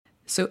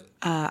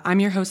I'm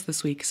your host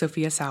this week,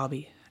 Sophia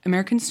Salby.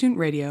 American Student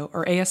Radio,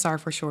 or ASR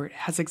for short,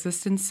 has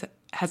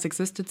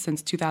existed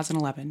since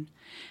 2011,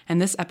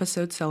 and this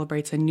episode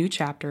celebrates a new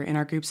chapter in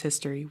our group's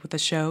history with a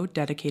show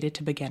dedicated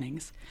to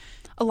beginnings.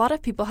 A lot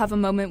of people have a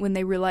moment when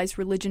they realize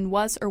religion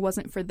was or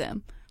wasn't for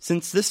them.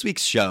 Since this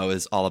week's show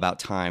is all about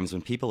times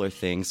when people or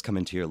things come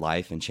into your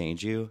life and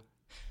change you,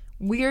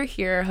 we're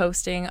here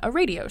hosting a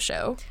radio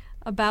show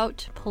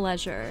about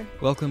pleasure.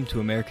 Welcome to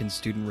American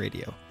Student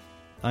Radio.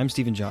 I'm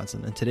Stephen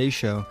Johnson, and today's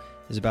show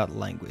is about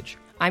language.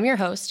 I'm your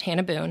host,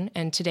 Hannah Boone,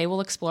 and today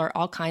we'll explore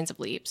all kinds of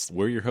leaps.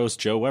 We're your hosts,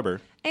 Joe Weber.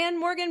 And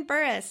Morgan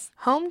Burris.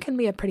 Home can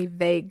be a pretty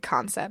vague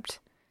concept.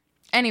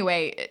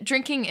 Anyway,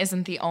 drinking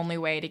isn't the only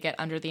way to get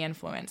under the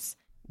influence.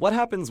 What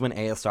happens when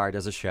ASR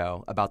does a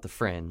show about the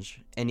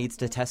fringe and needs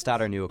to test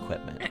out our new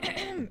equipment?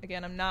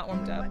 Again, I'm not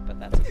warmed up, but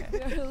that's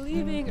okay. We're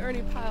leaving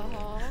Ernie Pyle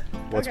Hall.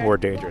 What's more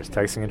dangerous,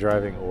 texting and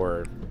driving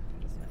or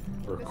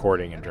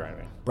recording and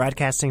driving?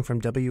 Broadcasting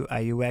from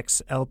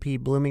WIUX LP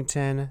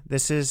Bloomington,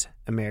 this is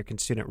American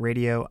Student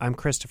Radio. I'm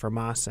Christopher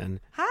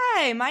Mawson.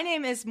 Hi, my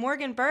name is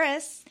Morgan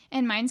Burris.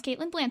 And mine's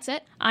Caitlin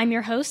Blansett. I'm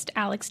your host,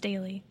 Alex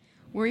Daly.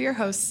 We're your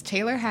hosts,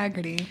 Taylor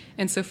Haggerty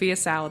and Sophia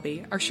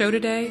Salaby. Our show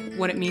today,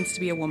 What It Means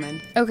to Be a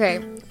Woman.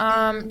 Okay,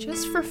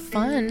 just for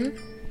fun,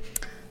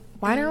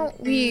 why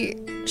don't we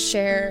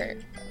share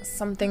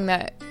something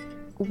that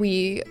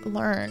we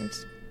learned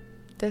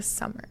this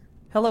summer?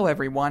 Hello,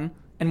 everyone,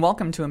 and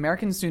welcome to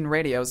American Student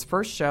Radio's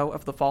first show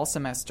of the fall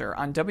semester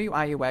on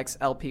WIUX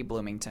LP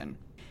Bloomington.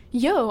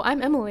 Yo,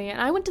 I'm Emily,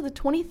 and I went to the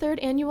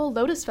 23rd Annual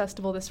Lotus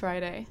Festival this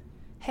Friday.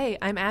 Hey,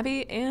 I'm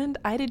Abby, and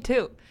I did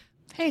too.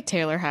 Hey,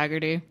 Taylor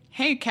Haggerty.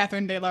 Hey,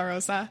 Catherine De La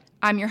Rosa.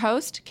 I'm your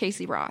host,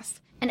 Casey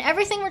Ross. And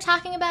everything we're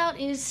talking about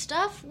is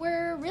stuff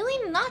we're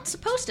really not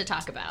supposed to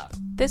talk about.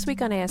 This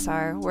week on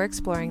ASR, we're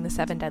exploring the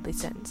 7 deadly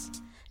sins.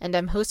 And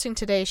I'm hosting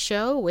today's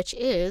show, which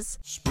is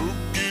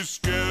Spooky,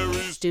 Scary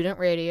Student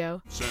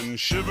Radio. Send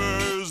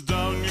shivers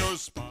down your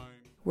spine.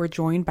 We're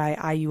joined by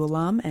IU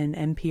alum and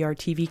NPR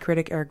TV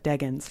critic Eric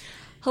Deggans.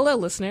 Hello,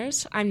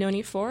 listeners. I'm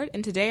Noni Ford,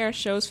 and today our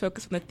show is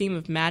focused on the theme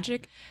of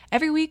magic.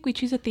 Every week, we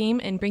choose a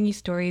theme and bring you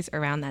stories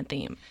around that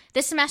theme.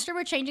 This semester,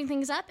 we're changing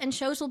things up, and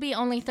shows will be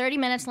only 30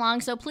 minutes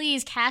long, so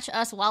please catch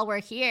us while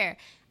we're here.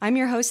 I'm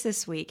your host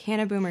this week,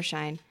 Hannah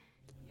Boomershine.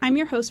 I'm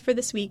your host for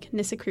this week,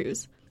 Nissa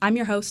Cruz. I'm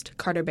your host,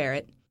 Carter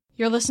Barrett.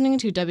 You're listening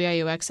to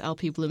WIUX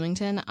LP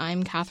Bloomington.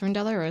 I'm Catherine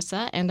De La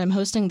Rosa, and I'm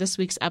hosting this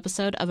week's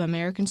episode of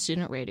American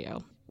Student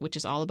Radio, which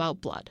is all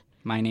about blood.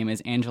 My name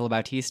is Angela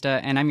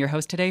Bautista, and I'm your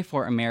host today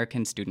for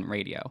American Student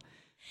Radio.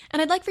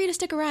 And I'd like for you to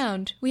stick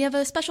around. We have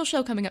a special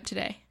show coming up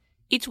today.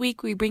 Each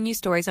week, we bring you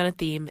stories on a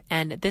theme,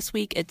 and this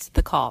week, it's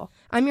The Call.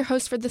 I'm your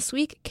host for this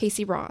week,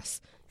 Casey Ross.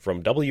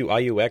 From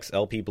WIUX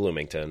LP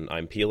Bloomington,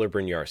 I'm Peeler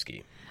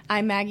Brynjarski.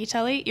 I'm Maggie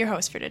Tully, your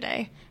host for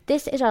today.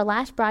 This is our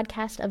last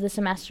broadcast of the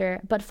semester,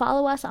 but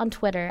follow us on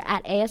Twitter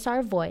at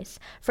ASR Voice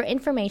for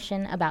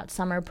information about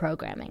summer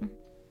programming.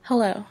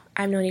 Hello,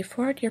 I'm Noni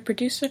Ford, your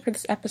producer for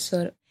this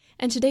episode.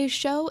 And today's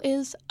show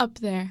is Up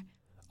There.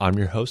 I'm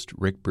your host,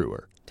 Rick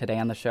Brewer. Today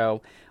on the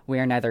show, we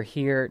are neither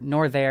here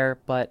nor there,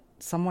 but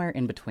somewhere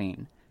in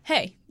between.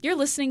 Hey, you're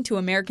listening to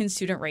American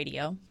Student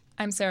Radio.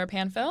 I'm Sarah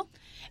Panfil.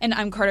 And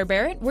I'm Carter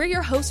Barrett. We're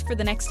your hosts for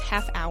the next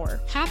half hour.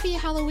 Happy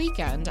Halloween!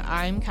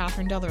 I'm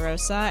Catherine De La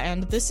Rosa,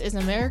 and this is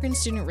American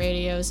Student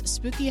Radio's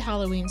Spooky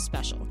Halloween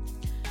Special.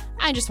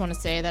 I just want to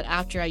say that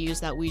after I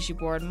used that Ouija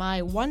board,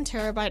 my 1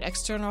 terabyte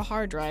external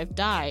hard drive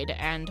died,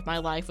 and my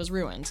life was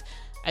ruined.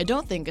 I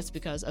don't think it's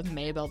because of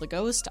Maybelle the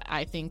Ghost.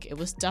 I think it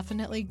was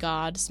definitely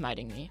God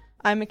smiting me.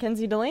 I'm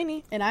Mackenzie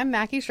Delaney. And I'm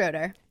Mackie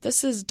Schroeder.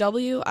 This is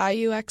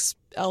WIUX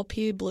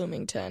LP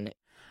Bloomington.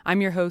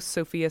 I'm your host,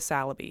 Sophia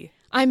Salaby.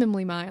 I'm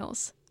Emily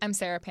Miles. I'm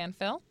Sarah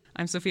Panfil.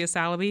 I'm Sophia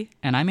Salaby.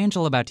 And I'm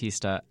Angela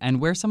Bautista, and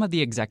we're some of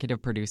the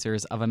executive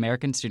producers of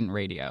American Student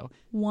Radio.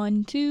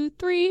 1, 2,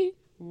 3.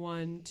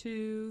 1,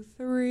 2,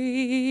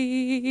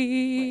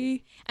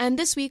 3. And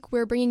this week,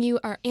 we're bringing you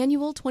our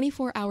annual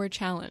 24-hour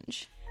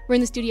challenge. We're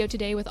in the studio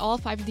today with all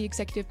 5 of the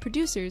executive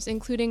producers,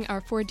 including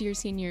our 4 dear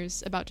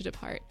seniors about to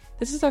depart.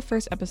 This is our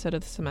first episode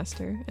of the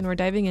semester, and we're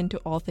diving into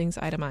all things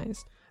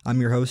itemized.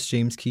 I'm your host,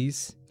 James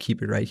Keys.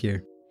 Keep it right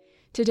here.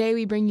 Today,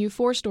 we bring you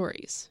 4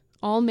 stories,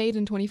 all made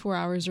in 24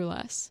 hours or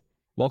less.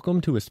 Welcome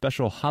to a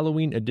special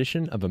Halloween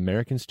edition of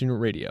American Student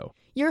Radio.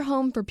 Your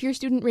home for pure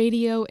student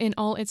radio in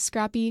all its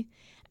scrappy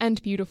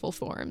and beautiful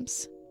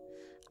forms.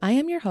 I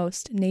am your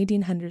host,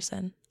 Nadine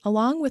Henderson,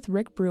 along with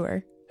Rick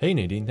Brewer. Hey,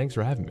 Nadine, thanks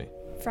for having me.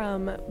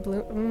 Live,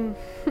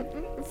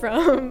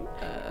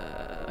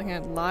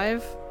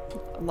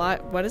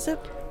 what is it?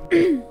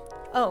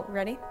 Oh,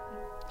 ready?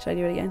 Should I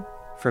do it again?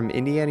 From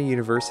Indiana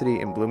University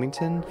in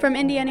Bloomington. From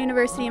Indiana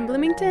University in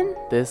Bloomington.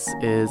 This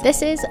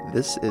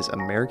is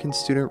American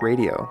Student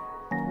Radio.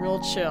 Real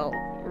chill.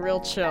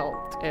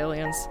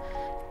 Aliens,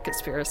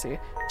 conspiracy,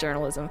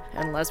 journalism,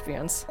 and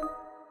lesbians.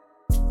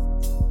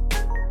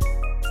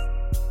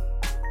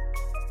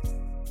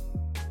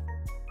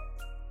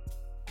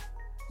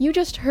 You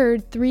just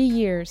heard 3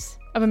 years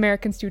of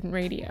American Student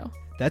Radio.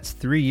 That's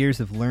 3 years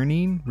of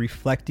learning,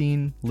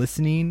 reflecting,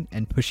 listening,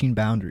 and pushing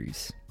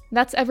boundaries.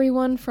 That's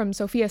everyone from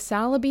Sophia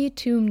Salaby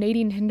to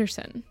Nadine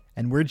Henderson.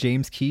 And we're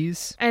James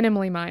Keys. And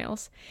Emily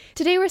Miles.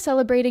 Today we're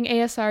celebrating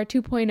ASR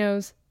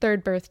 2.0's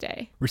third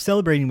birthday. We're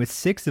celebrating with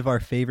 6 of our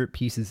favorite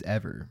pieces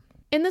ever.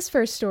 In this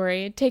first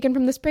story, taken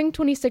from the spring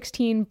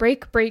 2016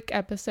 Break Break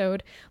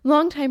episode,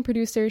 longtime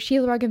producer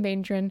Sheila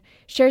Raghavendran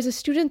shares a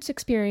student's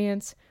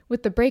experience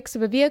with the brakes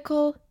of a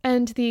vehicle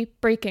and the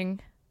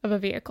braking of a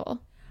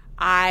vehicle.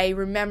 I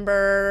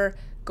remember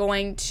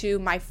going to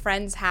my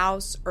friend's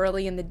house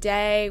early in the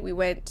day. We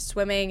went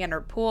swimming in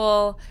her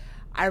pool.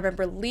 I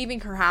remember leaving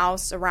her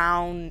house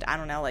around,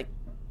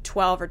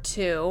 12 or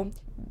 2.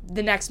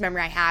 The next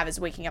memory I have is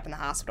waking up in the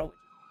hospital.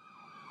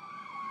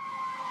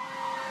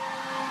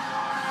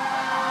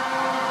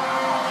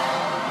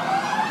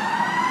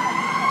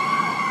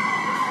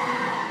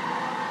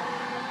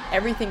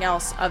 Everything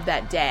else of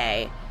that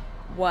day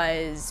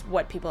was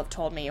what people have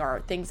told me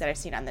or things that I've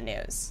seen on the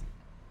news.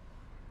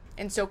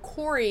 And so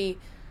Corey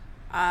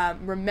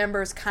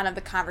remembers kind of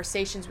the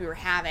conversations we were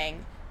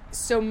having.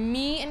 So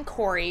me and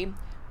Corey,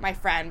 my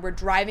friend, were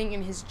driving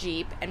in his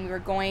Jeep, and we were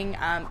going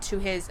to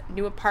his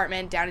new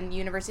apartment down in the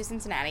University of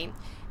Cincinnati.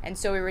 And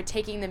so we were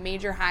taking the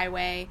major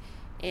highway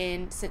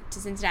to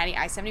Cincinnati,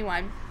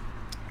 I-71,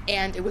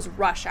 and it was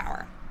rush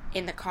hour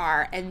in the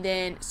car. And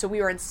then, so we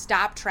were in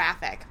stop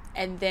traffic.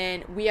 And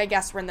then we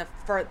were in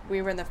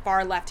the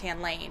far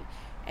left-hand lane.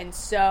 And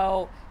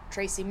so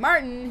Tracy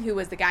Martin, who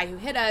was the guy who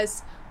hit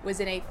us, was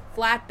in a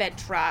flatbed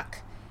truck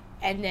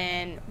and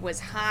then was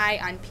high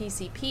on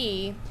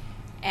PCP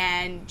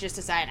and just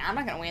decided, I'm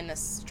not going to wait in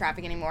this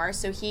traffic anymore.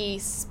 So he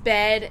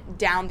sped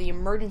down the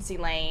emergency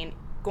lane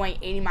going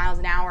 80 miles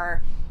an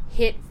hour,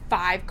 hit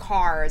 5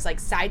 cars,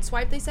 like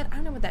sideswipe, they said. I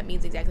don't know what that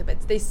means exactly,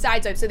 but they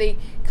sideswipe. So they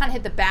kind of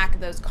hit the back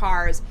of those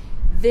cars,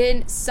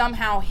 then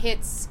somehow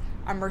hits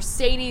a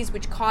Mercedes,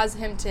 which caused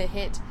him to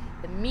hit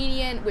the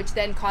median, which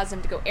then caused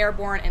him to go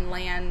airborne and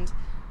land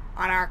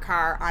on our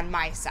car on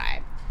my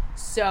side.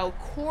 So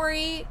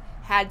Corey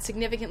had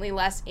significantly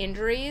less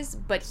injuries,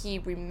 but he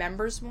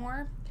remembers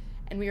more,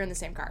 and we were in the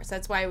same car. So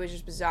that's why it was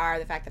just bizarre,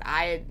 the fact that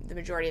I had the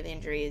majority of the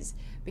injuries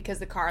because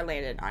the car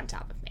landed on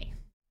top of me.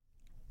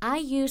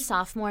 IU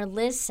sophomore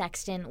Liz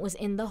Sexton was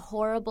in the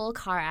horrible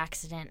car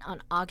accident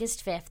on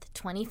August 5th,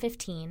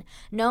 2015,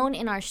 known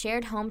in our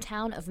shared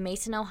hometown of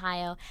Mason,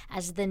 Ohio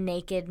as the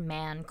Naked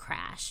Man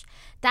Crash.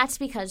 That's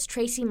because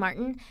Tracy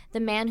Martin, the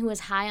man who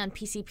was high on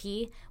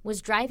PCP,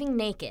 was driving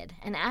naked,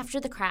 and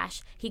after the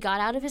crash, he got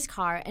out of his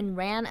car and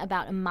ran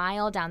about a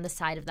mile down the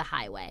side of the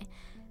highway.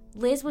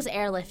 Liz was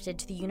airlifted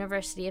to the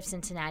University of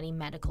Cincinnati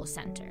Medical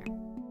Center.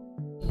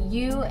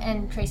 You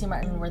and Tracy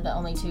Martin were the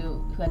only 2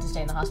 who had to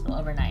stay in the hospital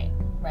overnight,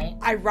 right?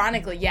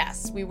 Ironically,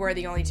 yes, we were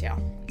the only 2.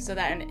 So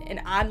that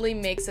and oddly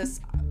makes us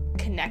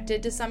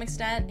connected to some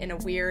extent in a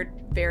weird,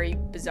 very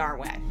bizarre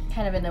way.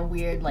 Kind of in a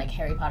weird, like,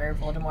 Harry Potter,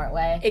 Voldemort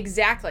way.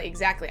 Exactly.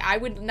 I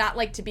would not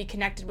like to be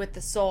connected with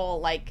the soul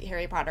like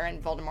Harry Potter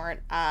and Voldemort.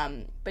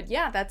 But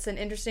yeah, that's an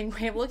interesting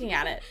way of looking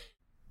at it.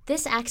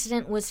 This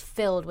accident was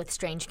filled with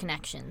strange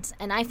connections,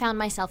 and I found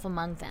myself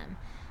among them.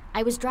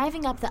 I was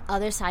driving up the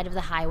other side of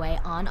the highway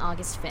on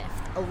August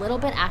 5th, a little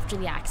bit after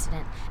the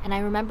accident, and I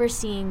remember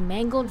seeing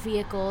mangled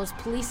vehicles,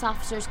 police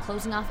officers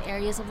closing off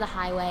areas of the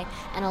highway,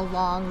 and a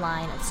long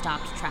line of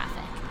stopped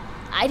traffic.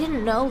 I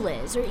didn't know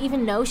Liz or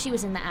even know she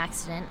was in the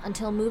accident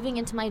until moving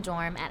into my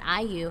dorm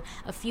at IU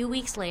a few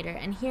weeks later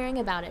and hearing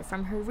about it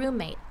from her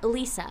roommate,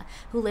 Elisa,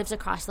 who lives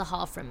across the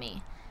hall from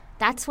me.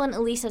 That's when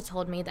Elisa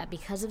told me that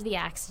because of the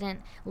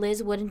accident,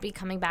 Liz wouldn't be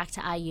coming back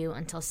to IU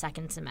until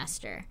second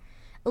semester.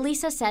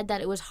 Elisa said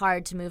that it was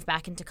hard to move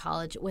back into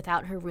college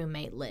without her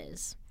roommate,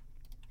 Liz.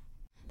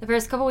 The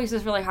first couple weeks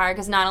was really hard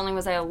because not only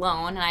was I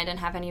alone and I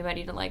didn't have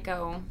anybody to,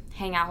 go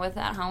hang out with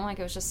at home, it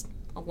was just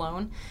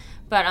alone.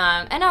 But,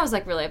 and I was,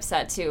 really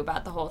upset, too,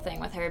 about the whole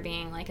thing with her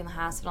being, in the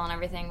hospital and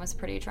everything was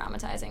pretty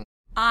traumatizing.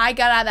 I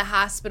got out of the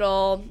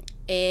hospital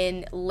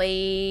in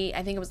late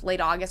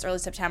August, early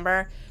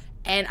September,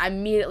 and I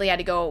immediately had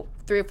to go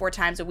 3 or 4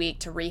 times a week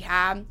to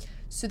rehab.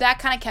 So that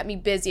kind of kept me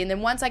busy. And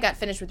then once I got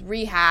finished with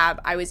rehab,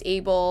 I was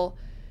able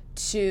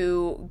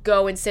to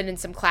go and sit in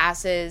some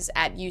classes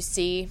at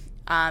UC,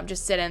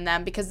 just sit in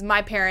them, because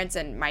my parents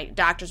and my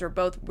doctors were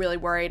both really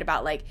worried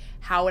about,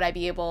 how would I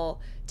be able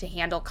to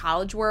handle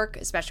college work,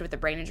 especially with the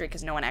brain injury,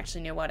 because no one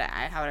actually knew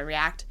how to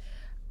react.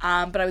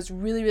 But I was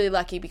really, really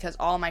lucky because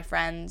all my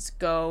friends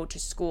go to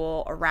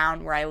school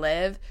around where I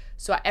live.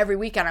 So every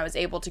weekend I was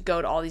able to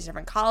go to all these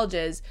different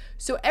colleges.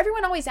 So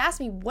everyone always asked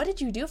me, what did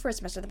you do for a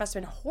semester? That must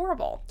have been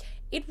horrible.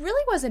 It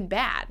really wasn't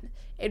bad.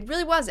 It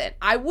really wasn't.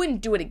 I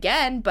wouldn't do it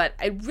again, but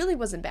it really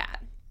wasn't bad.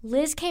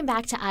 Liz came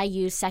back to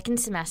IU's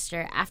second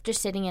semester after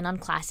sitting in on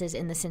classes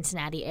in the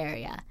Cincinnati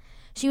area.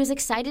 She was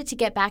excited to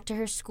get back to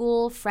her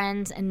school,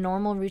 friends, and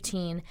normal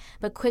routine,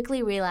 but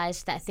quickly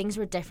realized that things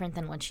were different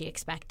than what she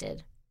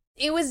expected.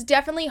 It was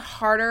definitely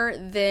harder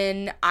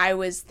than I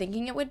was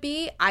thinking it would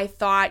be. I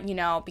thought,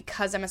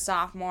 because I'm a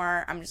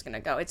sophomore, I'm just going to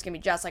go. It's going to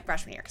be just like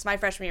freshman year, because my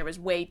freshman year was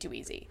way too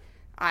easy.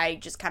 I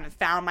just kind of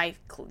found my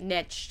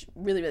niche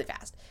really, really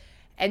fast.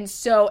 And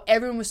so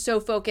everyone was so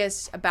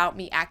focused about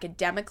me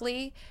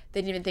academically,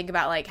 they didn't even think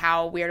about like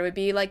how weird it would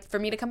be like for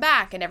me to come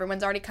back, and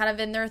everyone's already kind of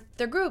in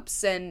their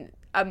groups. And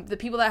the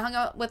people that I hung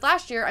out with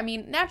last year, I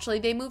mean, naturally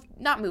they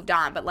not moved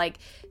on, but like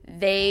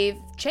they've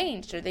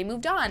changed or they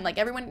moved on. Like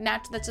everyone,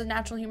 that's a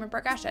natural human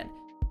progression.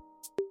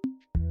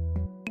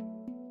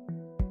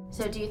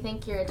 So do you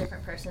think you're a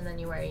different person than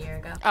you were a year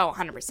ago? Oh,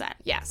 100%.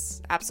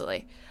 Yes,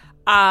 absolutely.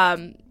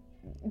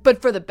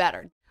 But for the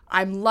better.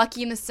 I'm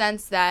lucky in the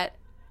sense that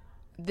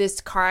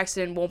this car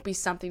accident won't be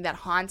something that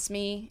haunts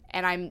me,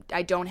 and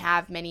I don't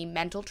have many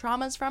mental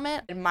traumas from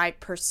it. And my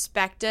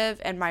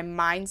perspective and my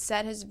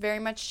mindset has very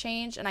much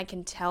changed, and I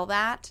can tell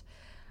that.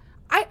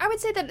 I would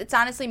say that it's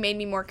honestly made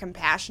me more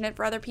compassionate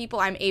for other people.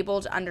 I'm able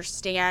to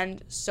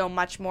understand so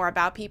much more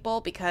about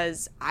people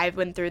because I've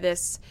been through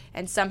this,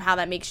 and somehow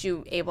that makes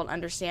you able to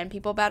understand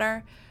people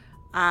better.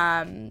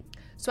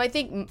 So I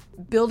think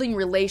building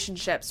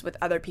relationships with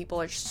other people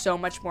are so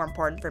much more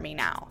important for me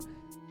now.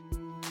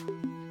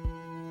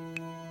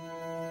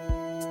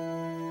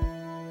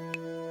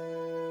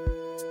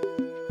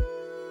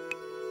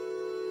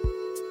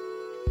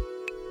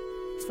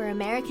 For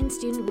American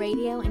Student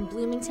Radio in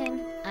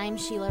Bloomington, I'm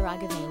Sheila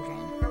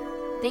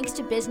Raghavendran. Thanks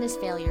to Business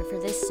Failure for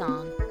this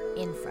song,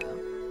 Infro.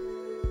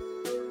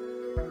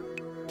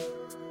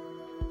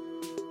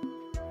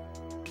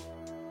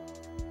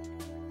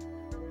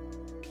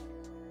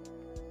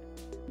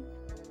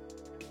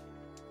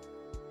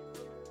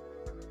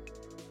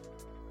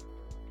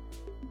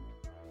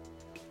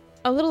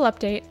 A little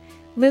update.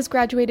 Liz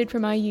graduated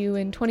from IU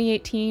in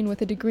 2018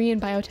 with a degree in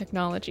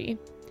biotechnology.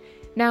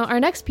 Now, our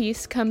next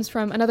piece comes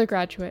from another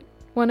graduate,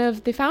 one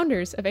of the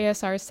founders of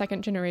ASR's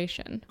second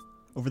generation.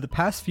 Over the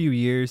past few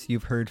years,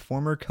 you've heard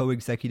former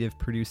co-executive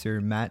producer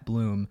Matt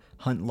Bloom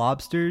hunt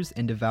lobsters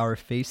and devour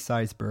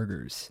face-sized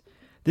burgers.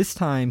 This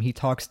time, he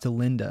talks to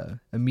Linda,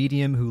 a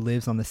medium who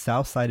lives on the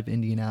south side of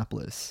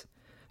Indianapolis.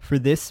 For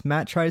this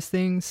Matt Tries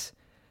things,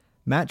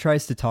 Matt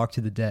tries to talk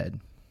to the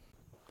dead.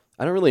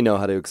 I don't really know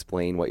how to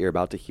explain what you're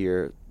about to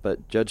hear,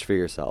 but judge for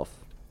yourself.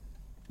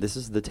 This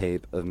is the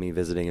tape of me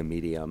visiting a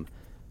medium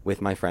with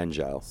my friend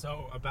Joe.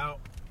 So about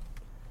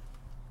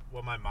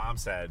what my mom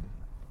said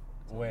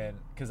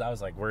because I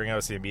was like, we're gonna go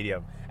see a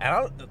medium,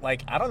 and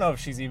I don't know if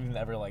she's even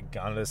ever like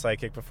gone to a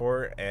psychic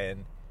before,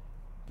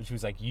 but she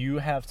was like, you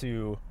have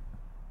to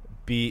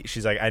be.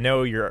 She's like, I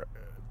know you're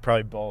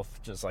probably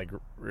both just like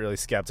really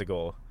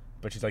skeptical,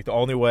 but she's like, the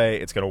only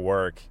way it's gonna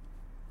work,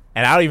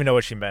 and I don't even know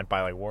what she meant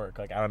by like work.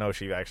 Like I don't know if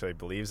she actually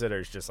believes it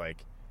or she's just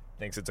like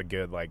thinks it's a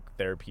good like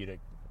therapeutic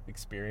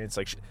experience.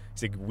 Like she's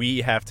like,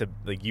 we have to,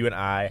 like, you and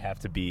I have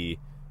to be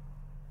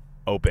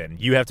open.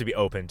 You have to be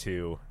open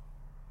to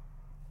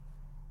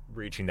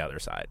reaching the other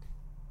side.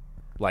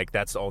 Like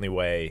that's the only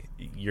way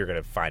you're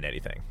gonna find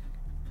anything.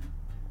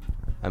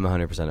 I'm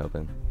 100%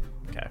 open.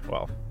 Okay,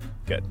 well,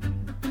 good.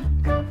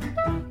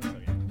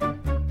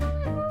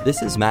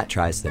 This is Matt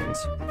Tries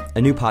Things,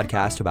 a new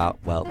podcast about,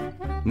 well,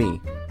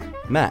 me,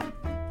 Matt,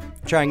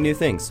 trying new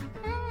things.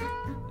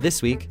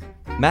 This week,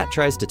 Matt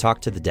tries to talk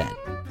to the dead.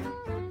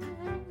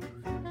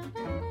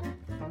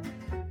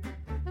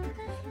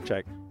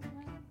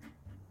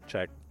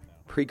 Check.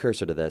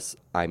 Precursor to this,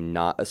 I'm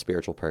not a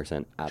spiritual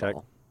person at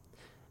all.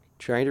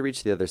 Trying to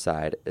reach the other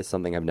side is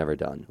something I've never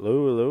done,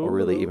 or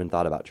really even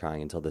thought about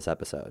trying until this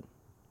episode.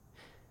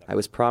 I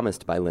was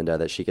promised by Linda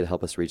that she could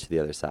help us reach the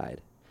other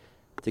side,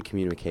 to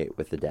communicate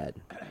with the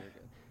dead.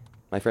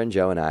 My friend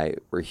Joe and I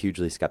were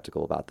hugely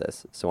skeptical about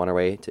this, so on our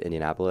way to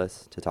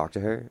Indianapolis to talk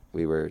to her,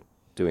 we were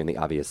doing the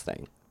obvious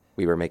thing.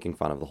 We were making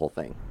fun of the whole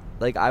thing.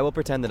 Like, I will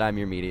pretend that I'm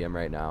your medium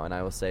right now, and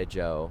I will say,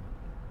 Joe,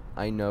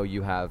 I know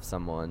you have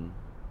someone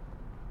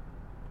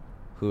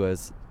who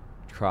has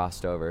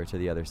crossed over to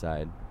the other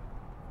side.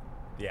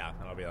 Yeah,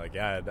 and I'll be like,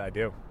 yeah, I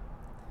do.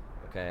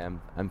 Okay,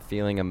 I'm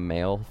feeling a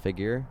male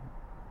figure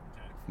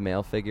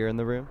in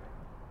the room.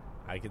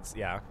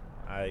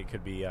 It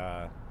could be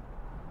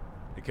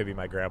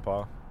my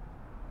grandpa.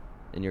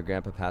 And your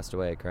grandpa passed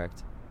away,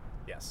 correct?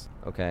 Yes.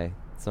 Okay,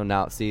 so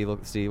now see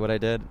what I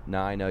did?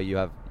 Now I know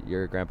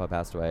your grandpa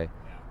passed away.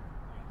 Yeah.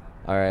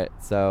 All right,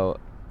 so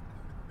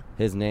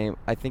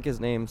I think his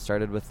name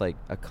started with like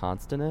a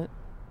consonant.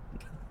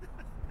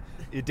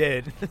 It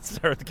did. It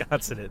started with a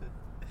consonant.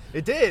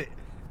 It did.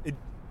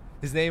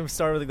 His name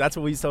started with, that's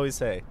what we used to always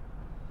say.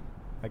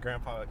 My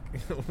grandpa,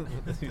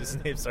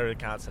 his name started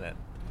with a consonant.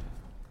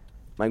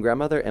 My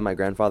grandmother and my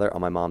grandfather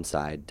on my mom's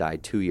side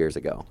died 2 years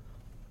ago.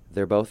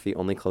 They're both the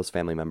only close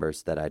family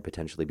members that I'd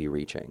potentially be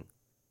reaching.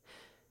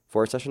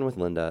 For a session with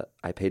Linda,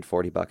 I paid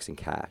 $40 in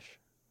cash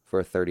for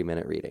a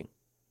 30-minute reading.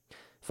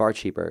 Far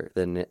cheaper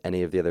than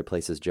any of the other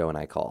places Joe and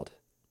I called.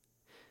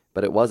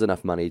 But it was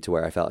enough money to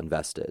where I felt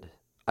invested.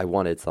 I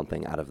wanted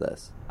something out of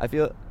this. I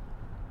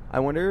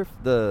wonder if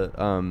the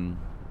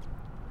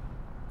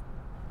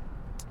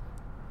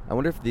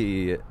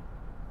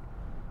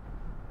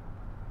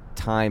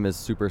time is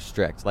super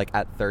strict. Like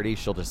at 30,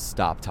 she'll just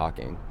stop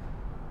talking.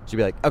 She'll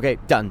be like, okay,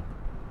 done.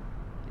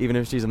 Even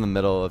if she's in the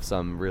middle of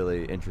some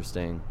really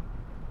interesting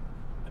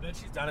bet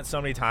she's done it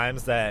so many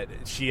times that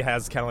she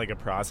has kind of like a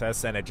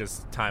process, and it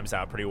just times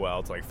out pretty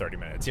well to like 30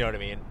 minutes. You know what I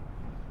mean?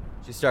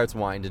 She starts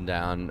winding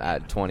down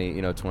at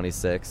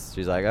 26.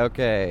 She's like,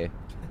 okay,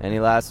 any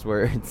last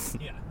words?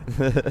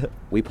 Yeah.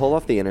 We pull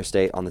off the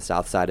interstate on the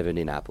south side of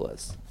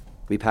Indianapolis.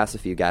 We pass a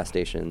few gas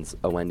stations,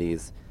 a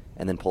Wendy's,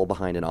 and then pull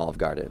behind an Olive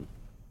Garden.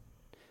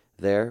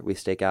 There, we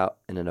stake out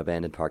in an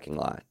abandoned parking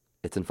lot.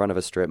 It's in front of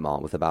a strip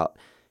mall with about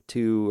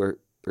 2 or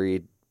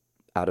 3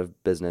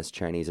 out-of-business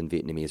Chinese and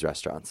Vietnamese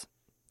restaurants.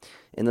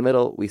 In the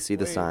middle, we see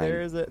the sign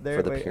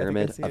for the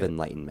Pyramid of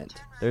Enlightenment.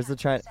 There's the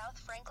China... South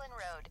Franklin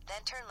Road,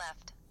 then turn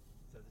left.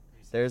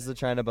 There's the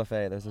China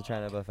buffet.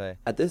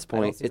 At this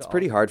point, it's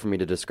pretty hard for me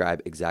to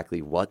describe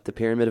exactly what the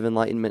Pyramid of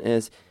Enlightenment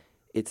is.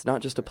 It's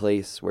not just a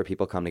place where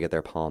people come to get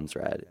their palms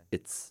read.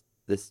 It's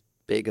this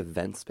big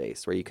event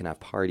space where you can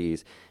have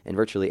parties and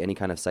virtually any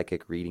kind of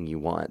psychic reading you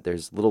want.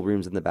 There's little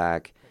rooms in the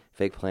back,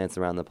 fake plants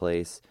around the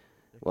place.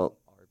 Well,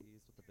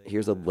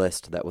 here's a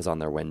list that was on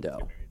their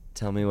window.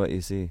 Tell me what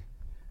you see.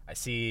 I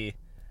see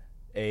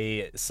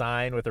a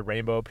sign with a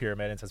rainbow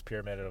pyramid. It says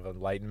Pyramid of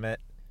Enlightenment.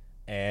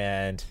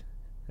 And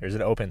there's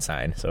an open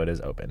sign, so it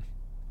is open.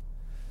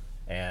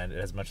 And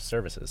it has a bunch of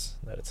services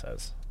that it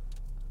says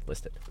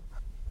listed.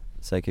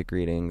 Psychic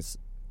readings,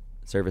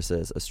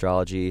 services,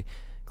 astrology,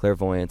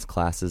 clairvoyance,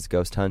 classes,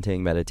 ghost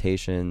hunting,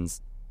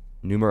 meditations,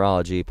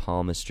 numerology,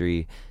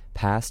 palmistry,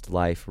 past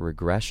life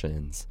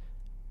regressions,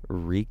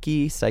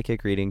 Reiki,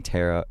 psychic reading,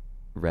 tarot,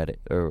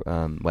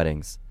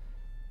 weddings.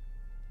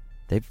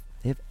 They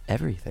have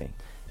everything.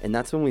 And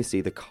that's when we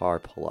see the car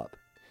pull up.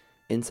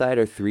 Inside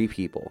are 3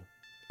 people,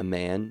 a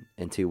man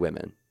and 2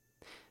 women.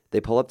 They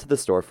pull up to the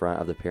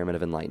storefront of the Pyramid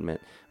of Enlightenment.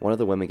 One of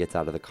the women gets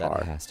out of the car.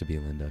 That has to be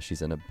Linda.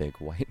 She's in a big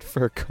white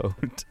fur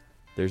coat.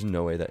 There's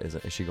no way that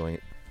isn't. Is she going?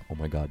 Oh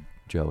my God,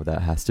 Joe,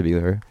 that has to be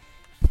her.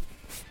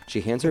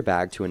 She hands her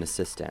bag to an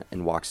assistant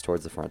and walks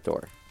towards the front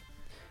door.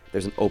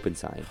 There's an open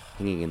sign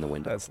hanging in the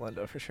window. That's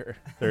Linda for sure.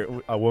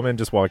 A woman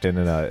just walked in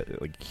a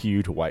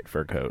huge white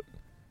fur coat.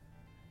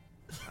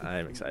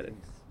 I'm excited.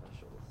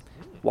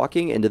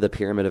 Walking into the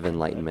Pyramid of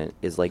Enlightenment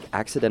is like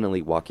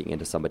accidentally walking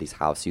into somebody's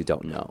house you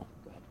don't know.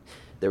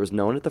 There was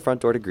no one at the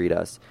front door to greet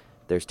us.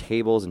 There's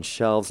tables and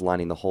shelves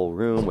lining the whole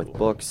room with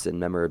books and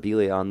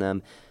memorabilia on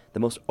them.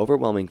 The most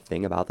overwhelming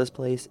thing about this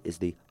place is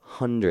the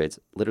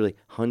literally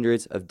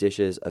hundreds of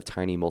dishes of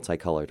tiny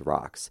multicolored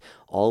rocks,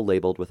 all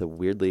labeled with a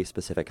weirdly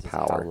specific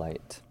power.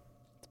 Light.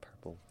 It's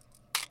purple.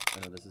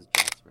 Oh, this is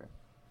Jasper.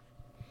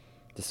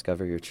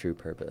 Discover your true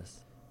purpose.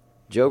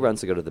 Joe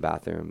runs to go to the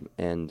bathroom,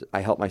 and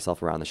I help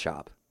myself around the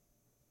shop.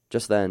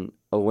 Just then,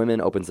 a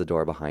woman opens the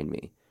door behind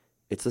me.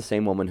 It's the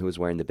same woman who was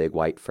wearing the big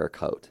white fur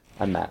coat.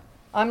 I'm Matt.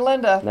 I'm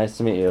Linda. Nice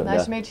to meet you.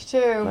 Nice to meet you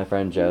too. My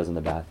friend Joe's in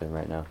the bathroom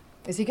right now.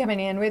 Is he coming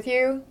in with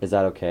you? Is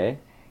that okay?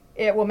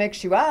 It will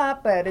mix you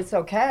up, but it's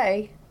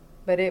okay.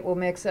 But it will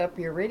mix up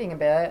your reading a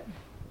bit.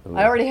 Ooh.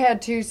 I already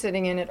had 2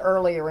 sitting in it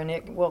earlier, and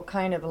it will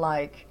kind of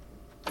like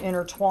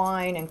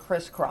intertwine and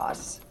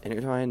crisscross.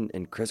 Intertwine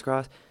and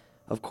crisscross?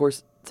 Of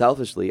course,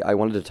 selfishly, I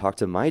wanted to talk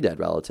to my dead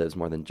relatives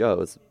more than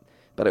Joe's,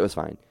 but it was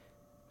fine.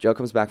 Joe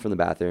comes back from the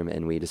bathroom,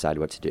 and we decide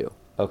what to do.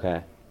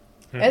 Okay.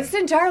 It's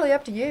entirely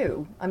up to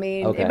you. I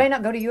mean, Okay. It may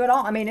not go to you at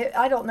all. I mean,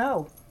 I don't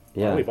know.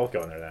 Yeah. Why don't we both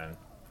go in there then?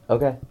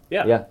 Okay.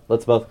 Yeah. Yeah,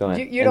 let's both go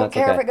in. You don't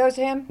care if it goes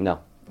to him?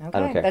 No. Okay, I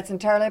don't care. that's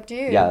entirely up to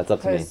you. Yeah, that's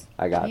up to me. 'Cause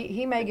I got it.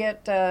 He may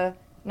get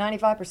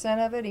 95%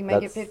 of it. He may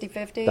get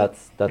 50-50.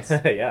 That's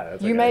yeah.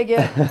 That's you okay. may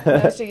get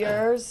most of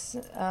yours.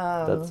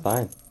 That's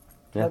fine.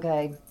 Yeah.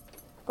 Okay.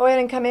 Go ahead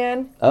and come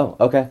in. Oh,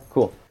 okay,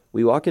 cool.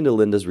 We walk into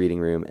Linda's reading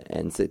room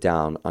and sit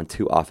down on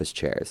 2 office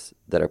chairs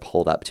that are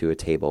pulled up to a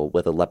table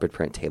with a leopard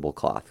print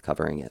tablecloth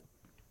covering it.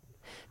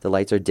 The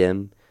lights are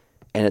dim,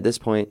 and at this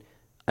point,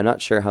 I'm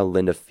not sure how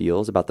Linda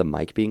feels about the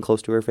mic being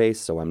close to her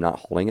face, so I'm not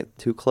holding it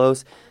too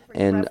close,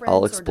 and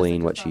I'll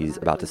explain what she's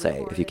about to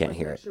say if you can't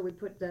hear it. Sure we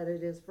put that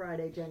it is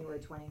Friday, January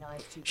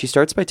 29th. She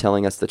starts by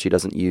telling us that she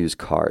doesn't use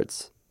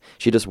cards.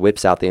 She just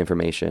whips out the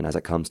information as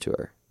it comes to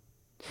her.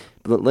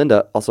 But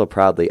Linda, also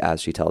proudly,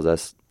 as she tells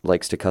us,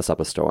 likes to cuss up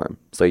a storm,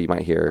 so you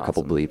might hear a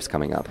couple bleeps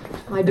coming up.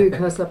 I do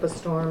cuss up a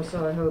storm,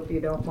 so I hope you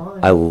don't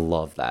mind. I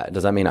love that.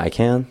 Does that mean I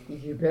can?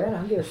 You bet,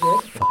 I'm good.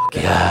 Fuck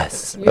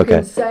yes. You Okay.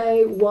 can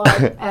say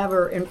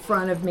whatever in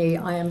front of me.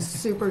 I am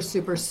super,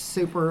 super,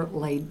 super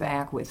laid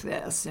back with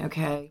this,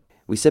 okay?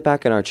 We sit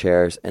back in our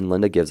chairs, and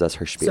Linda gives us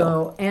her spiel.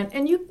 So,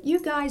 and you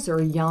guys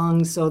are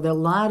young, so a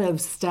lot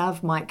of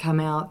stuff might come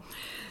out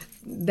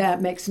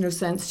that makes no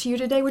sense to you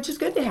today, which is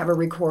good to have a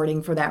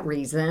recording for that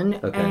reason.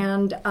 Okay.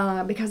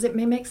 And because it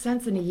may make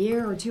sense in a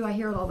year or 2. I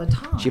hear it all the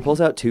time. She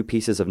pulls out 2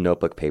 pieces of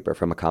notebook paper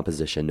from a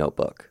composition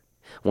notebook,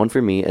 one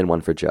for me and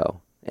one for Joe.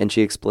 And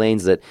she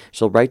explains that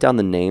she'll write down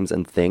the names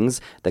and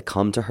things that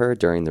come to her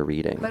during the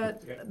reading.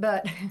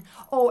 But,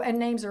 oh, and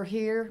names are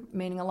here,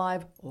 meaning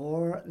alive,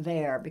 or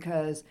there,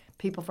 because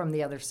people from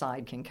the other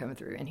side can come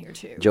through in here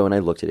too. Joe and I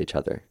looked at each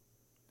other.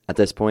 At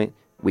this point,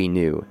 we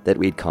knew that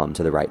we'd come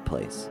to the right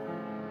place.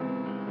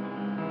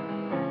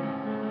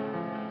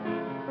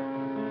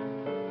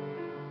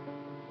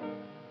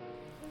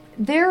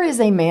 There is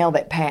a mail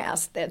that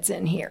passed that's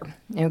in here,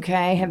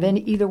 okay? Have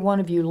either one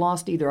of you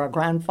lost either a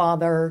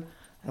grandfather?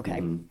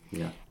 Okay.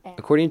 Yeah.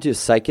 According to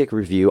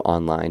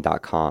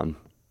psychicreviewonline.com,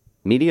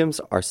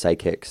 mediums are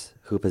psychics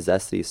who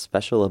possess the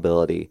special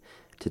ability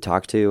to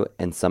talk to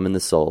and summon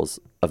the souls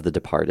of the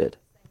departed.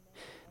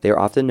 They are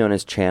often known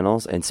as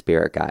channels and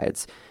spirit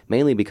guides,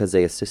 mainly because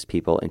they assist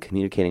people in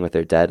communicating with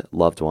their dead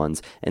loved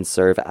ones and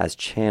serve as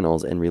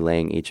channels in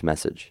relaying each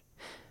message.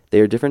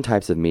 There are different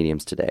types of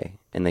mediums today,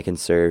 and they can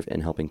serve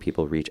in helping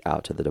people reach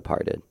out to the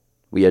departed.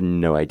 We had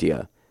no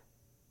idea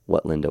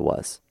what Linda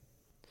was.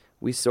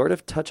 We sort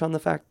of touch on the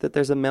fact that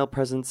there's a male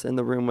presence in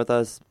the room with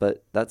us,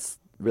 but that's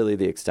really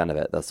the extent of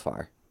it thus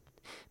far.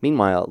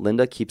 Meanwhile,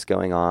 Linda keeps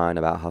going on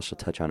about how she'll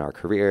touch on our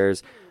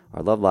careers,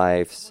 our love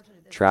lives,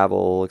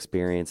 travel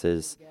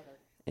experiences,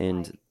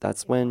 and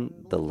that's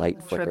when the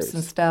light flickers. Trips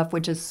and stuff,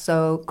 which is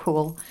so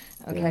cool.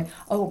 Okay. Yeah.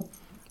 Oh.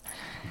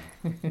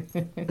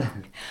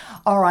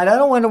 All right, I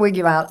don't want to wig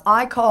you out.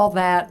 I call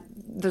that,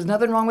 there's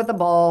nothing wrong with the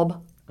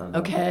bulb.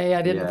 Okay,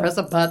 I didn't press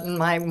a button.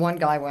 My one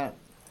guy went.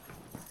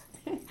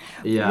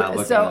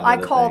 Yeah. So I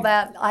call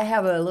that, I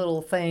have a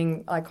little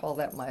thing, I call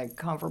that my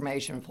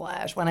confirmation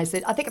flash. When I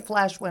said, I think it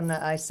flashed when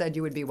I said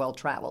you would be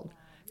well-traveled.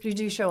 You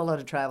do show a lot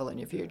of travel in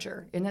your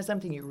future. Isn't that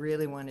something you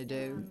really want to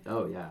do?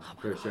 Oh, yeah,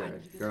 for sure.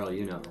 Girl,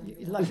 you know.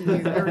 Lucky you.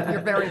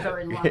 You're very,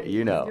 very lucky.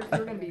 You know.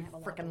 You're going to be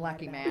freaking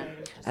lucky, man.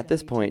 At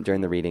this point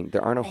during the reading,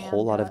 there aren't a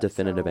whole lot of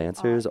definitive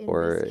answers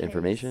or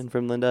information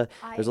from Linda.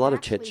 There's a lot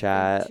of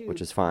chit-chat, which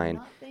is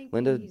fine.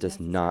 Linda does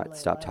not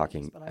stop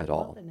talking at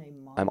all.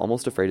 I'm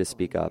almost afraid to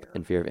speak up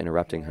in fear of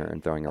interrupting her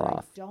and throwing her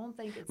off.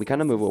 We kind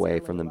of move away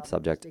from the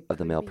subject of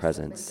the male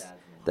presence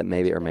that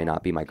may or may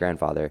not be my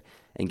grandfather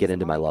and get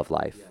into my love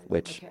life,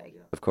 which,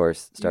 of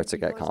course, starts to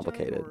get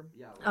complicated.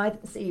 I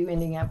see you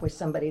ending up with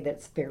somebody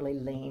that's fairly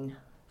lean,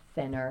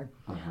 thinner,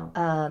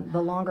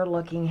 the longer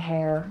looking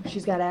hair.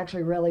 She's got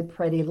actually really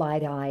pretty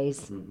light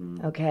eyes,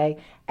 okay?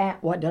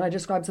 What, did I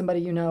describe somebody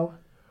you know?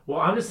 Well,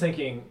 I'm just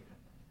thinking...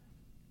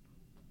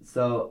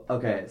 So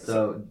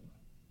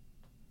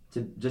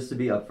just to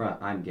be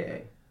upfront, I'm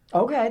gay.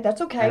 Okay, that's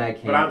okay. And I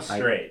can't, but I'm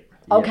straight.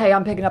 Okay,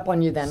 I'm picking up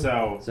on you then.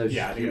 So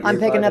yeah. I'm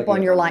picking up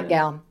on your light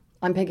gal.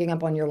 I'm picking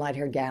up on your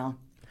light-haired gal.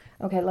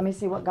 Okay, let me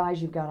see what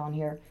guys you've got on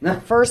here.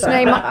 First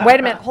name, wait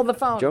a minute, hold the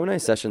phone. Joe and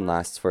I's session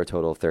lasts for a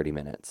total of 30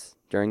 minutes.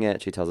 During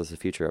it, she tells us the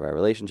future of our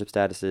relationship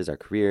statuses, our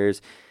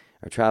careers,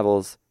 our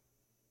travels.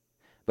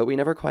 But we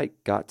never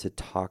quite got to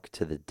talk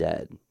to the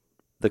dead.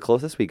 The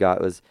closest we got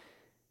was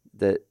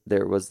that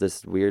there was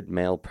this weird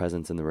male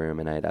presence in the room,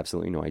 and I had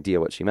absolutely no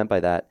idea what she meant by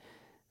that.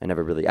 I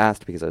never really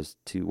asked because I was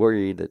too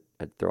worried that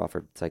I'd throw off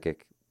her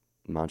psychic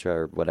mantra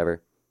or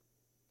whatever.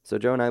 So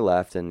Joe and I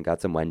left and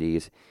got some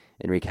Wendy's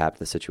and recapped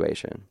the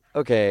situation.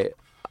 Okay,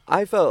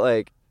 I felt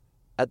like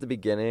at the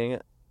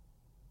beginning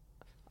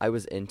I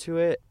was into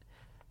it,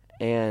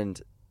 and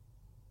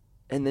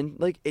then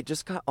like it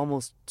just got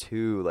almost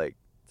too like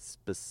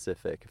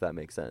specific, if that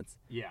makes sense.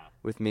 Yeah.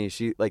 With me,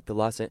 she like the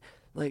last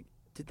like,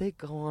 did they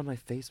go on my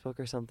Facebook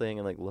or something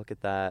and like look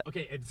at that?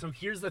 Okay, and so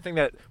here's the thing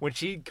that when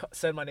she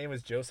said my name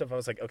was Joseph, I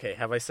was like, okay,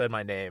 have I said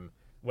my name?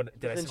 What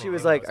did I say? Then she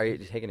was like, "Are you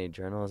taking any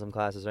journalism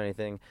classes or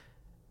anything?"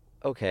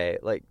 Okay,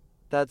 like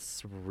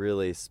that's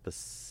really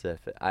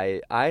specific.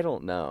 I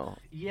don't know.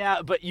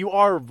 Yeah, but you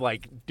are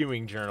like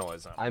doing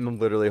journalism. I'm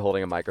literally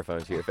holding a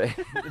microphone to your face.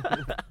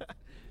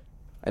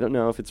 I don't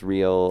know if it's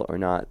real or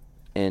not,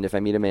 and if I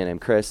meet a man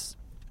named Chris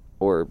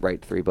or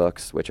write 3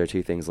 books, which are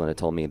 2 things Linda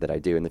told me that I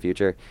do in the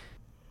future,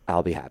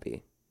 I'll be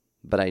happy.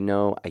 But I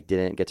know I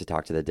didn't get to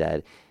talk to the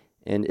dead,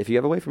 and if you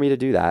have a way for me to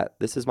do that,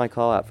 this is my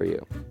call out for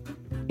you.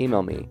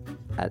 Email me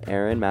at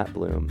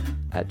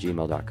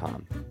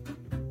aaronmattbloom@gmail.com.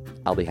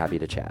 I'll be happy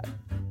to chat.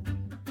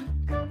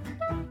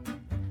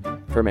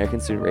 For American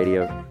Student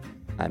Radio,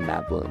 I'm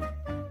Matt Bloom.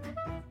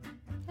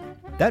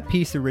 That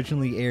piece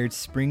originally aired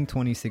spring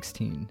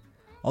 2016.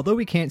 Although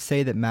we can't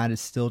say that Matt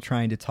is still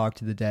trying to talk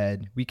to the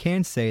dead, we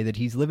can say that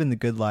he's living the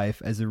good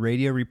life as a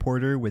radio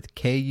reporter with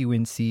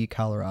KUNC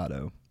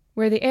Colorado,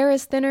 where the air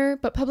is thinner,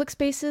 but public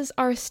spaces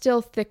are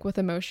still thick with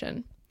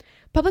emotion.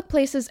 Public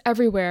places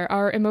everywhere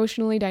are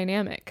emotionally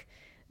dynamic.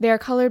 They are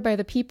colored by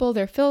the people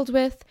they're filled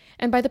with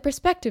and by the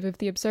perspective of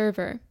the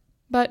observer.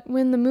 But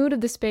when the mood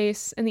of the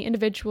space and the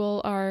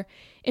individual are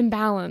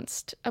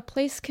imbalanced, a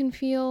place can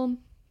feel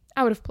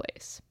out of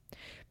place.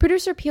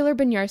 Producer Pilar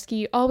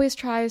Banyarski always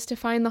tries to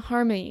find the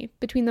harmony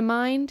between the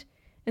mind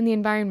and the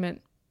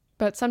environment,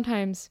 but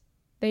sometimes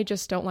they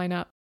just don't line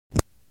up.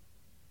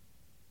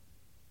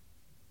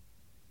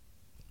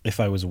 If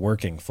I was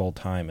working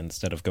full-time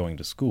instead of going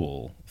to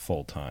school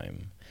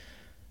full-time,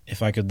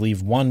 if I could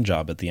leave one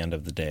job at the end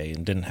of the day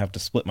and didn't have to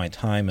split my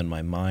time and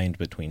my mind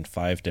between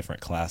 5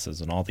 different classes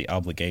and all the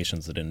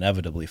obligations that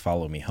inevitably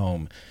follow me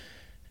home,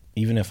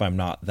 even if I'm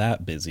not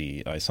that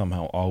busy, I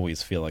somehow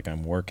always feel like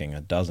I'm working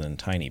a dozen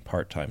tiny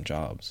part-time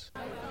jobs.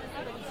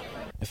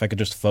 If I could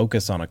just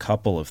focus on a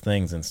couple of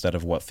things instead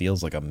of what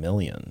feels like a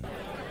million.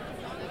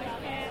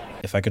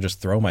 If I could just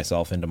throw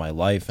myself into my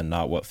life and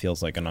not what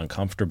feels like an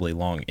uncomfortably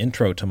long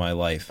intro to my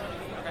life.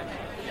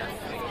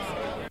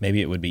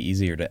 Maybe it would be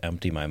easier to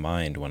empty my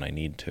mind when I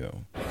need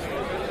to.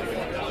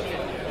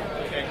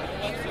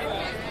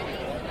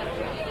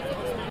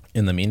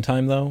 In the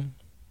meantime, though,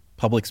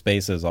 public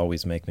spaces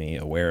always make me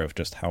aware of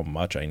just how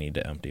much I need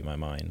to empty my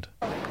mind.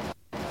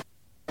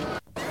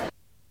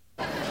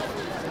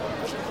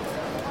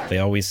 They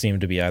always seem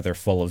to be either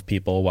full of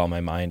people while my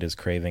mind is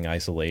craving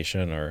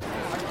isolation, or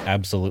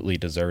absolutely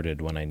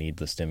deserted when I need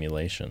the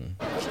stimulation.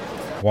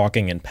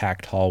 Walking in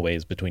packed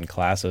hallways between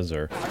classes,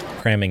 or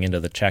cramming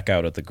into the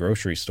checkout at the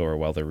grocery store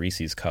while the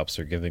Reese's cups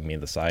are giving me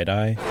the side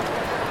eye.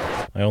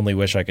 I only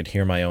wish I could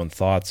hear my own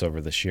thoughts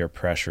over the sheer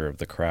pressure of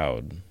the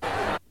crowd.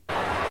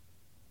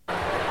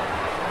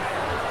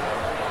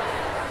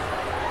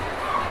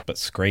 But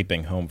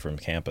scraping home from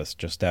campus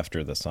just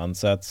after the sun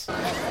sets,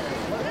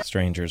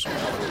 strangers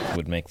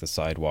would make the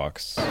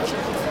sidewalks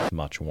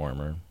much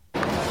warmer.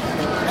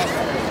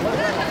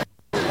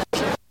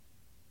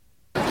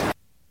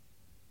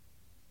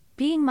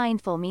 Being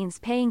mindful means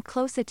paying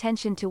close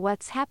attention to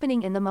what's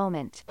happening in the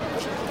moment.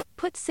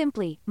 Put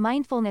simply,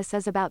 mindfulness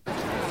is about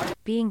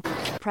being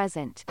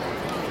present.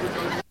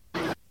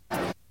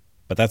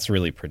 But that's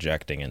really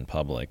projecting in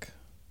public.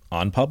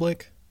 On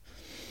public?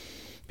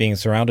 Being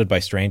surrounded by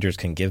strangers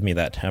can give me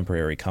that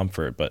temporary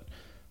comfort, but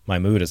my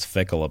mood is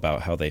fickle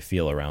about how they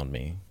feel around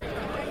me.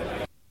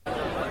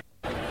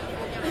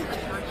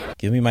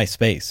 Give me my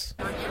space.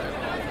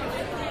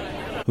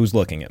 Who's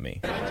looking at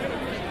me?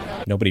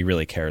 Nobody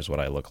really cares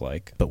what I look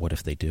like. But what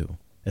if they do?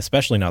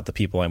 Especially not the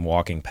people I'm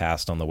walking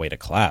past on the way to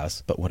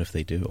class. But what if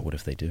they do? What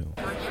if they do?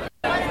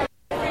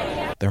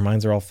 Their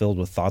minds are all filled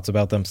with thoughts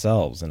about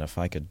themselves, and if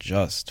I could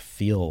just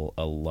feel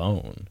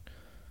alone.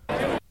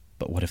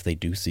 But what if they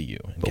do see you?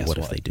 And guess what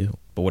if they do?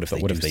 But what if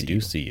they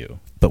do see you?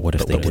 But what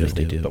if they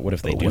do? But what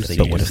if they do see you?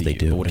 But what if they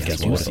do? What if they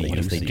do see you? What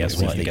if they guess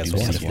what?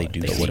 What if they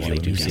do? But what if they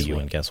do see you?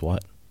 And guess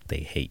what?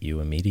 They hate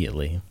you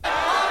immediately.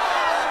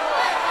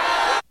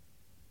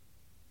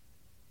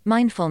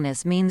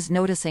 Mindfulness means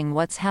noticing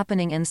what's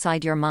happening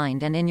inside your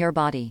mind and in your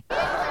body.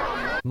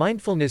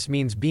 Mindfulness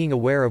means being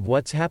aware of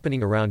what's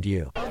happening around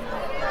you.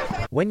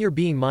 When you're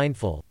being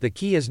mindful, the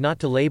key is not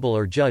to label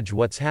or judge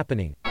what's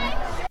happening.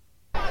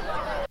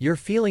 Your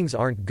feelings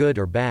aren't good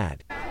or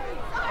bad.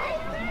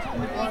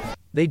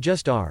 They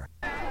just are.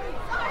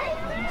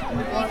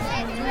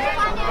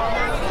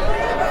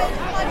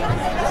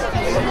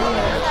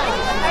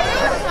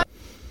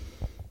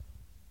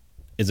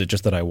 Is it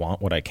just that I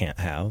want what I can't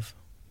have?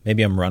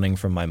 Maybe I'm running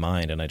from my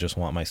mind and I just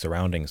want my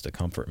surroundings to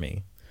comfort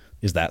me.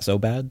 Is that so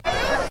bad?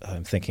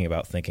 I'm thinking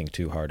about thinking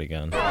too hard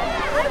again.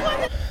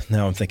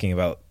 Now I'm thinking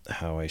about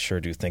how I sure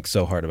do think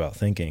so hard about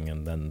thinking,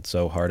 and then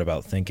so hard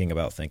about thinking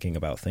about thinking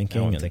about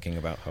thinking. Now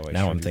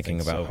I'm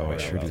thinking about how I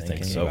sure do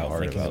think so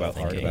hard about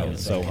thinking, and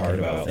so hard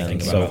about thinking,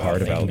 so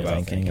hard about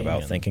thinking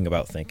about thinking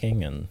about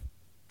thinking. And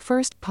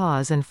first,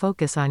 pause and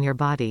focus on your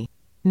body.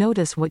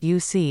 Notice what you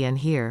see and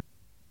hear.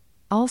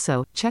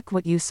 Also, check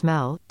what you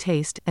smell,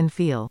 taste, and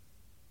feel.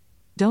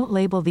 Don't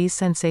label these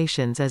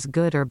sensations as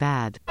good or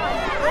bad.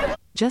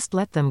 Just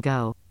let them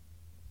go.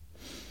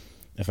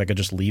 If I could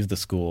just leave the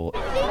school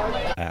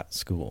at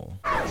school.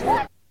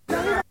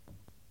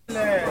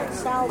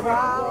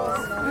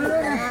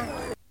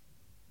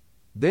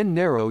 Then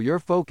narrow your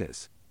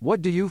focus.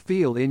 What do you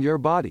feel in your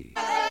body?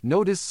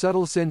 Notice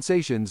subtle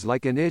sensations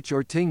like an itch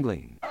or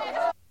tingling.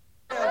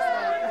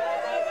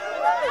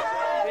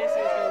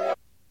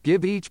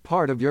 Give each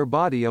part of your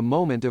body a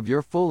moment of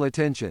your full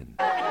attention.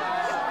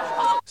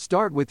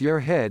 Start with your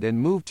head and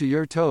move to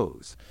your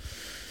toes.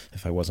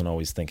 If I wasn't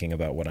always thinking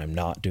about what I'm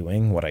not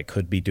doing, what I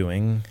could be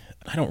doing,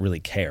 I don't really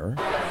care.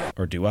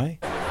 Or do I?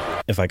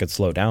 If I could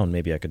slow down,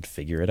 maybe I could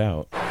figure it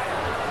out.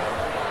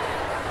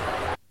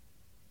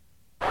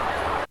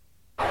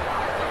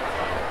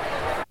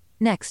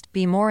 Next,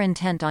 be more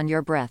intent on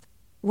your breath.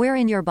 Where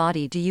in your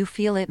body do you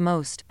feel it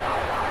most?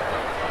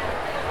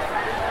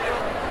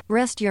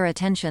 Rest your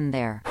attention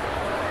there.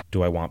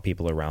 Do I want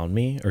people around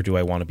me, or do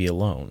I want to be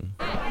alone?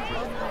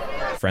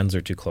 Friends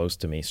are too close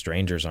to me.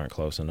 Strangers aren't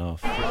close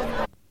enough.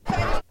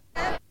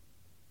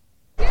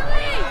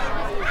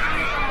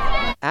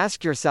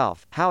 Ask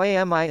yourself, how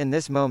am I in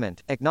this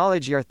moment?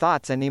 Acknowledge your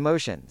thoughts and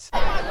emotions.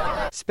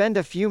 Spend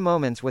a few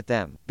moments with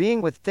them,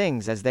 being with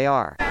things as they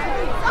are.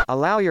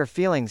 Allow your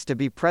feelings to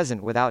be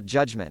present without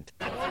judgment.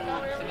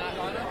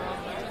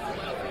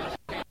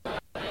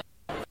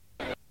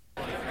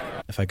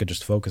 If I could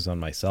just focus on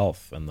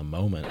myself and the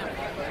moment,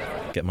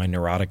 get my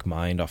neurotic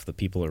mind off the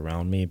people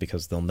around me,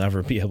 because they'll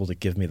never be able to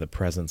give me the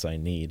presence I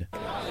need.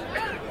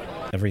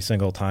 Every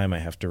single time I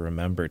have to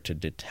remember to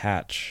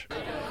detach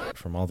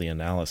from all the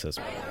analysis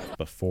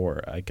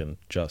before I can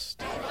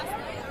just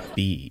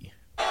be.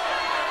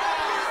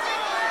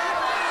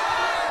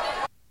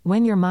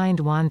 When your mind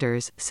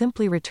wanders,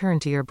 simply return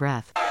to your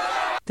breath.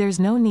 There's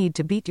no need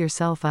to beat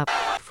yourself up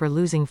for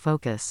losing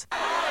focus.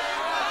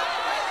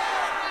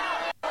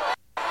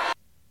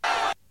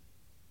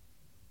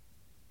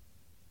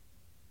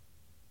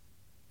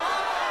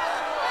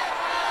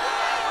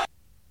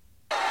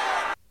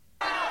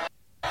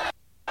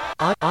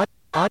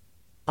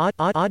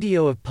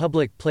 Audio of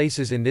public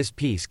places in this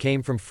piece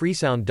came from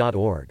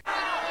freesound.org.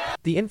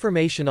 The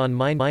information on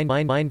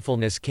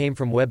mindfulness came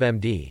from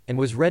WebMD, and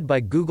was read by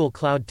Google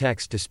Cloud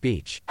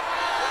Text-to-Speech.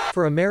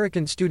 For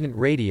American Student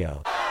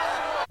Radio,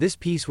 this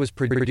piece was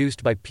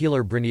produced by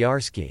Pilar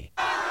Briniarski.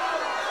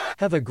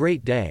 Have a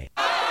great day.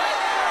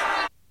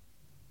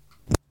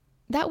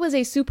 That was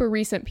a super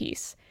recent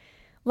piece.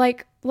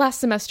 Like, last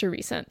semester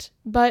recent,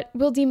 but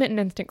we'll deem it an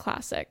instant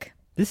classic.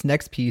 This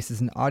next piece is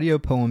an audio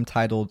poem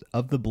titled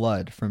Of the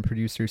Blood from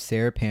producer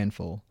Sarah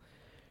Panfil.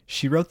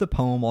 She wrote the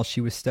poem while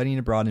she was studying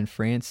abroad in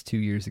France 2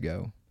 years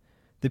ago.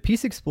 The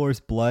piece explores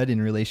blood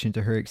in relation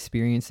to her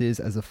experiences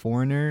as a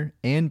foreigner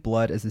and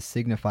blood as a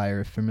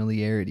signifier of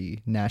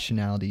familiarity,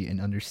 nationality,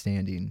 and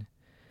understanding.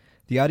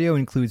 The audio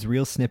includes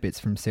real snippets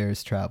from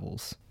Sarah's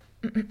travels.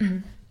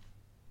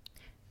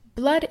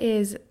 Blood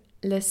is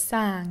le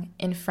sang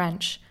in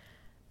French,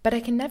 but I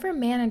can never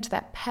manage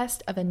that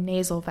pest of a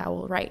nasal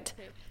vowel right.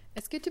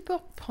 Est-ce que tu peux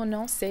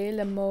prononcer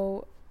le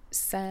mot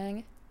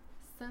sang?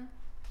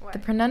 The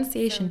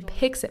pronunciation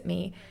picks at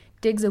me,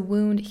 digs a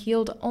wound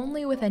healed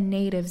only with a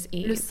native's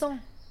ease. Le son.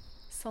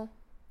 Son.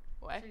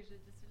 Ouais.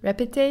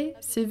 Répétez,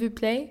 s'il vous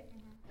plaît.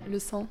 Le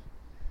son.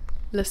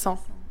 Le son.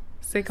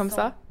 C'est comme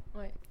ça?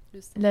 Ouais.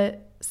 Le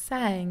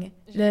sang.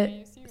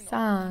 Le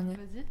sang.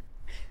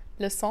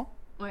 Le son?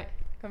 Ouais.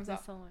 Comme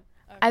ça.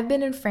 I've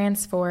been in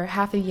France for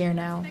half a year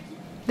now.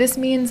 This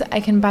means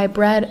I can buy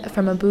bread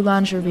from a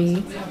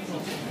boulangerie,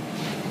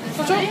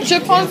 Je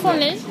prends le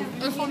fourni.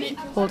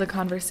 hold a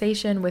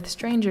conversation with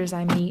strangers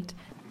I meet,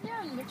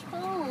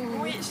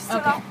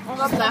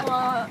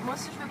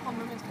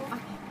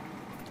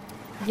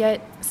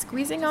 yet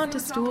squeezing onto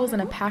stools in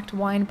a packed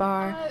wine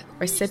bar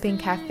or sipping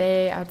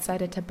café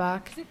outside a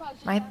tabac,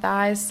 my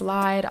thighs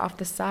slide off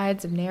the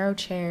sides of narrow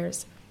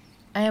chairs.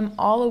 I am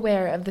all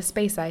aware of the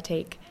space I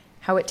take,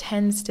 how it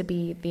tends to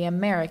be the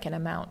American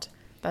amount.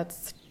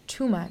 That's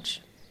too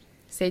much.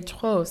 C'est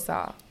trop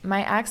ça.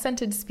 My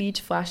accented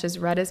speech flashes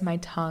red as my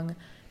tongue,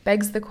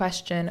 begs the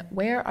question,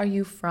 where are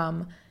you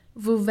from?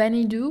 Vous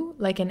venez d'où?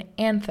 Like an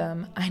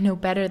anthem I know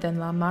better than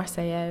La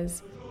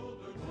Marseillaise.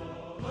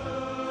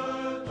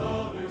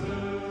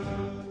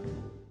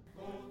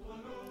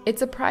 It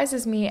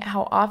surprises me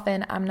how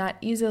often I'm not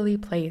easily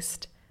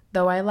placed,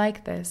 though I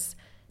like this.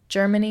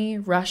 Germany,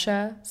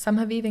 Russia, some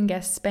have even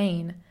guessed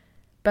Spain.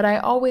 But I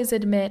always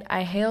admit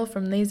I hail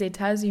from les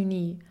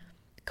États-Unis.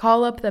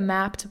 Call up the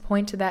map to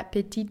point to that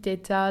petit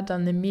état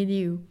dans le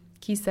milieu,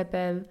 qui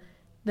s'appelle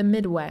the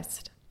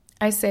Midwest.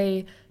 I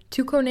say,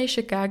 tu connais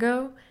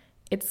Chicago?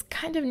 It's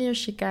kind of near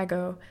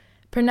Chicago,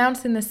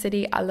 pronouncing the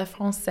city à la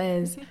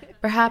française,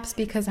 perhaps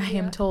because I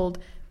am told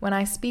when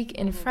I speak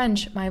in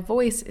French, my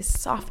voice is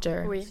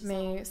softer. Oui,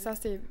 mais ça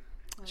c'est...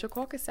 Je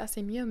crois que ça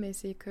c'est mieux, mais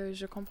c'est que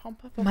je comprends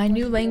pas. My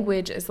new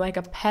language is like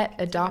a pet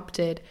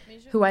adopted,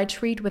 who I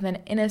treat with an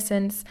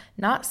innocence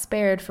not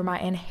spared for my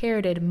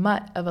inherited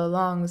mutt of a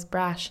long's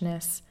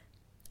brashness.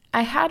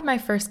 I had my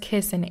first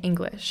kiss in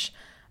English.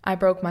 I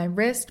broke my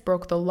wrist,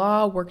 broke the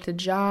law, worked a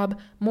job,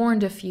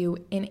 mourned a few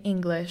in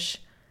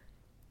English.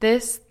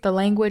 This, the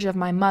language of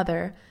my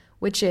mother,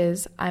 which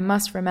is, I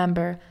must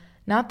remember,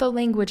 not the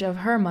language of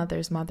her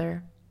mother's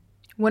mother.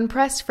 When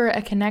pressed for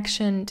a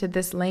connection to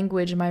this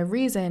language, my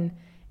reason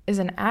is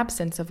an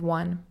absence of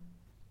one.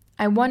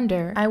 I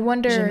wonder, je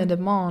me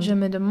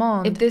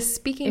demande, if this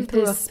speaking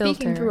through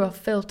a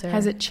filter,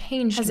 has it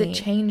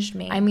changed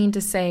me? I mean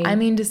to say,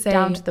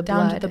 down to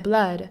the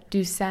blood,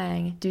 du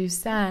sang.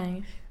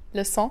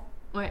 Le son?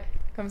 Ouais,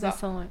 comme ça.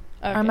 Okay.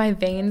 Are my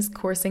veins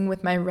coursing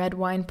with my red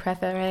wine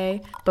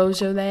préféré,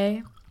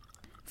 Beaujolais?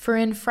 For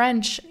in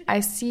French, I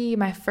see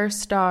my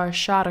first star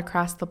shot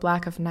across the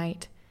black of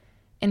night.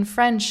 In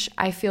French,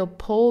 I feel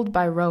pulled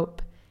by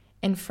rope.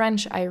 In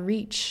French, I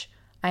reach.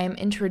 I am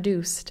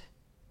introduced.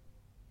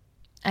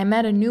 I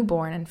met a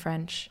newborn in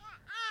French.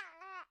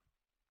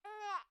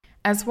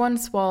 As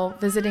once while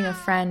visiting a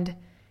friend,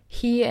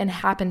 he in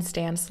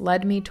happenstance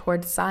led me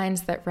toward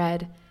signs that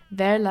read,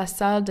 vers la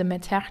salle de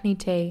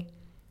maternité,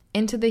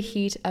 into the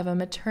heat of a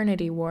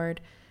maternity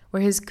ward,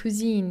 where his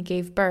cousine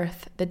gave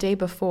birth the day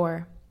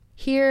before.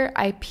 Here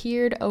I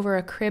peered over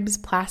a crib's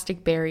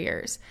plastic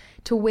barriers,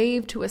 to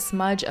wave to a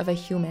smudge of a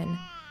human,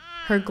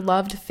 her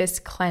gloved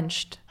fist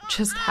clenched,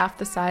 just half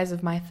the size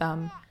of my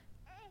thumb.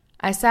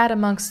 I sat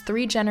amongst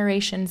 3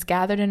 generations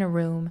gathered in a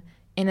room,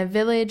 in a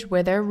village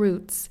where their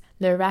roots,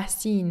 les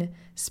racines,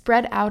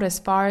 spread out as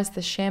far as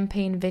the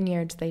champagne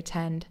vineyards they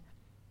tend.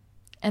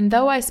 And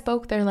though I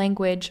spoke their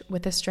language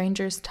with a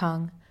stranger's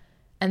tongue,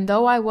 and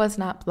though I was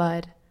not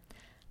blood,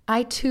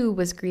 I too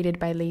was greeted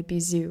by les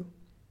bisous,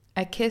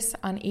 a kiss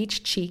on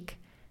each cheek,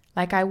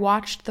 like I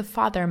watched the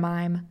father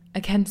mime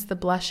against the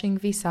blushing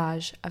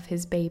visage of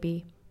his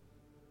baby.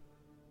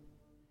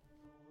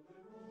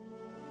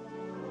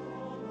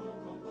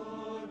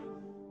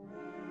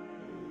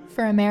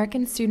 For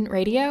American Student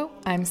Radio,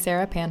 I'm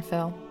Sarah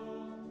Panfil.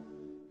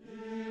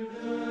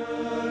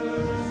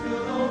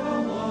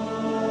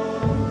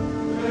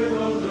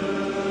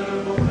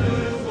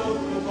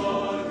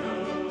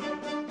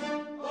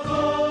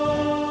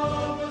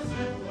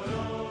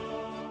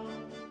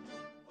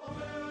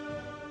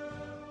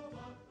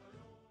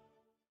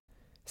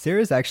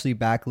 Sarah's actually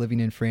back living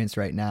in France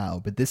right now,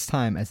 but this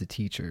time as a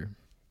teacher.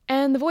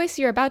 And the voice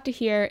you're about to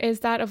hear is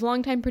that of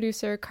longtime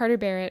producer Carter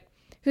Barrett,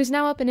 who's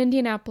now up in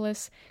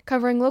Indianapolis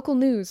covering local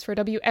news for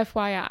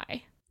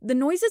WFYI. The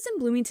noises in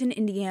Bloomington,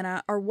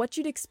 Indiana are what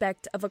you'd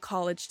expect of a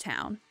college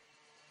town.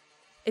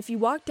 If you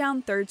walk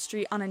down 3rd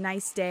Street on a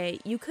nice day,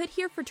 you could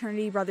hear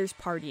fraternity brothers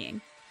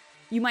partying.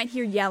 You might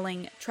hear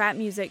yelling, trap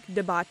music,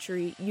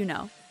 debauchery, you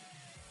know.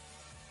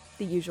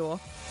 The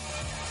usual.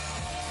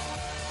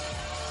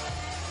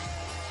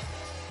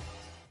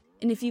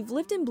 And if you've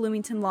lived in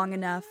Bloomington long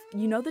enough,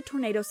 you know the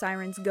tornado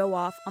sirens go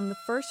off on the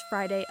first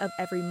Friday of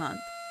every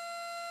month.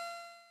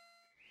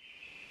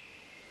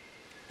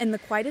 And the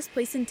quietest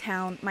place in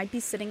town might be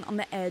sitting on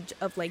the edge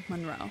of Lake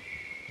Monroe.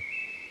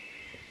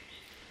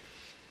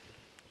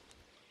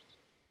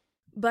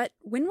 But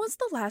when was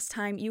the last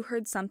time you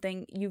heard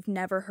something you've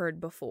never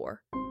heard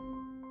before?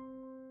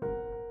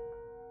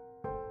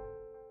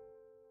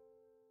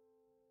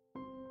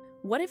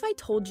 What if I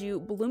told you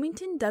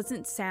Bloomington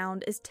doesn't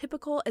sound as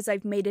typical as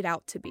I've made it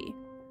out to be?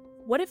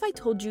 What if I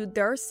told you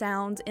there are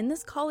sounds in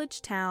this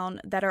college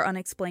town that are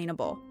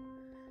unexplainable?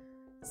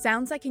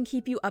 Sounds that can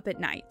keep you up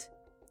at night.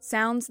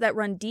 Sounds that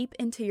run deep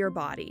into your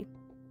body.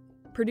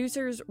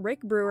 Producers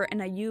Rick Brewer and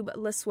Ayoub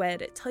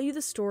Laswed tell you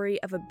the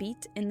story of a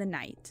beat in the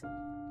night.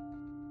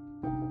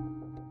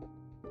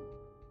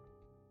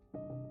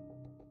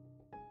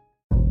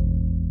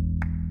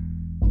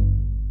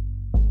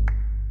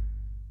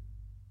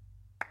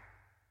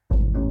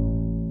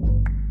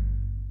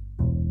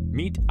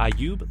 Meet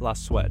Ayoub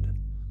Laswed.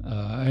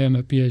 I am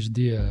a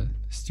PhD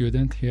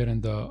student here in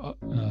the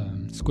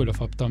School of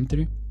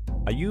Optometry.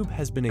 Ayoub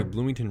has been a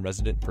Bloomington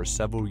resident for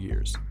several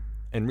years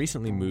and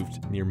recently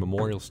moved near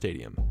Memorial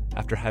Stadium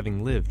after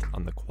having lived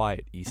on the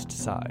quiet east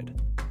side.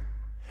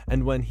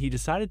 And when he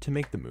decided to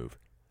make the move,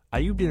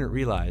 Ayoub didn't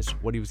realize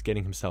what he was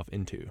getting himself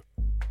into.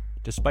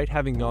 Despite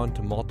having gone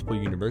to multiple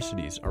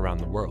universities around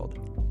the world,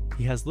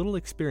 he has little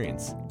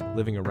experience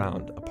living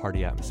around a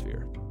party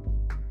atmosphere.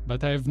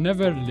 But I've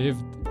never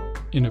lived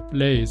in a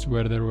place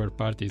where there were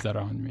parties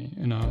around me,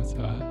 so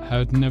I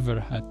had never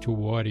had to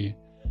worry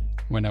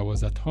when I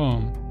was at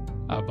home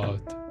about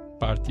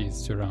parties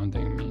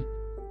surrounding me.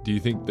 Do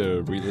you think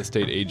the real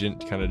estate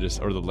agent kind of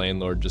just, or the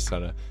landlord just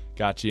kind of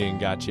got you in,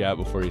 got you out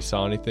before you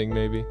saw anything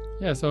maybe?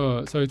 Yeah,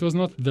 so it was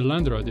not the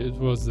landlord, it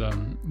was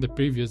the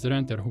previous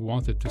renter who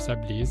wanted to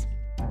sublease,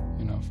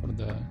 for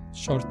the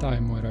short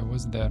time where I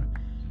was there.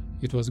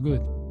 It was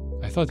good.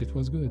 I thought it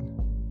was good.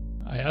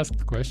 I asked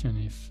the question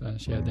if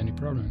she had any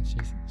problems.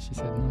 She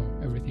said no,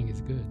 everything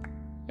is good.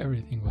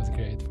 Everything was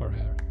great for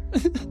her.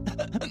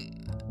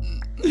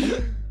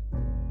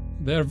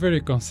 They're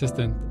very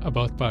consistent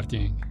about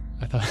partying,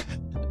 I thought.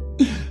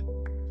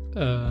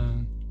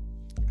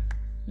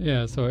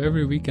 So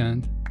every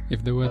weekend,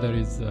 if the weather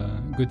is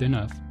good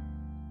enough,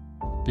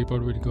 people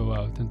will go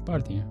out and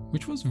party,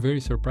 which was very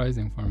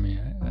surprising for me.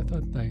 I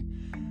thought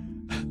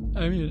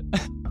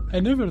I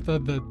never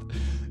thought that,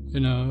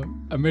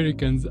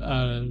 Americans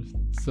are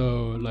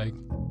so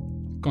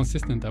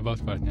consistent about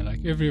partying,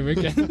 every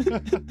weekend.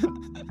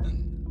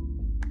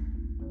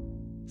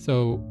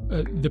 So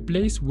the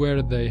place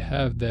where they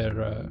have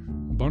their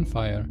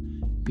bonfire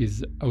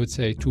is, I would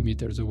say, 2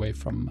 meters away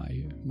from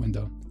my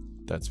window.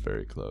 That's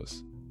very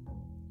close.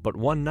 But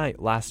one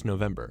night last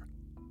November,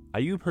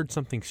 Ayoub heard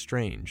something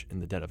strange in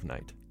the dead of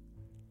night.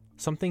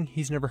 Something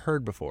he's never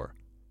heard before,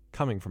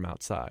 coming from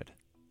outside.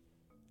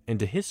 And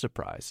to his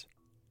surprise,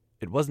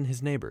 it wasn't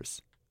his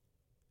neighbors.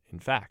 In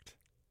fact,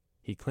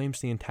 he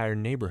claims the entire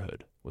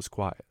neighborhood was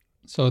quiet.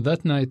 So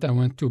that night I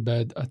went to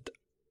bed at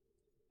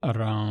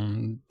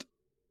around,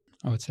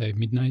 I would say,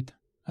 midnight,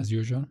 as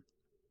usual.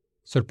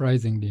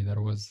 Surprisingly,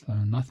 there was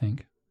nothing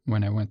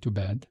when I went to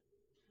bed.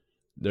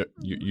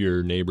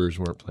 Your neighbors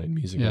weren't playing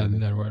music? Yeah,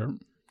 there were.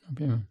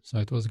 So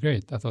it was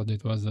great. I thought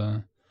it was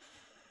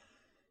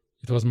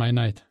my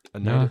night. A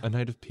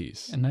night of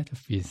peace. A night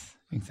of peace,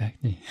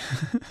 exactly.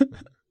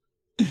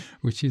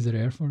 Which is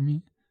rare for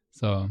me.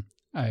 So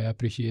I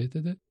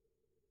appreciated it.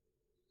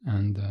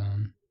 And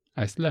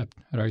I slept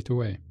right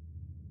away.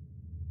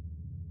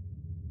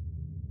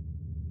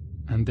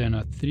 And then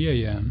at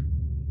 3 a.m.,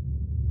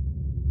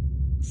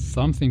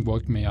 something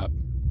woke me up.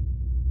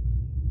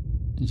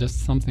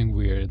 Just something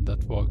weird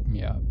that woke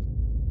me up.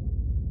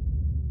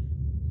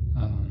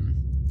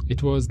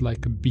 It was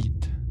like a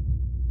beat.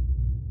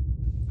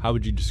 How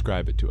would you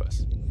describe it to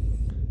us?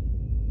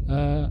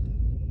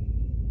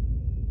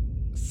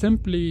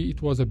 Simply,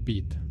 it was a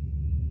beat.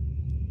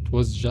 It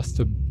was just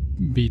a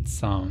beat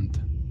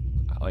sound.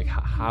 Like,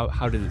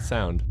 how did it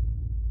sound?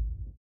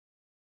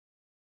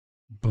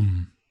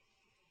 Boom.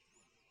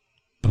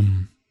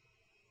 Boom.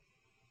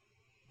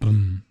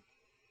 Boom.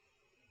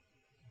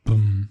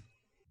 Boom.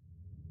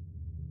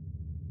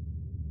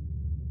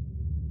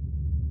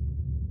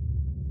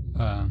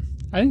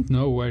 I didn't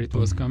know where it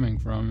was coming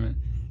from.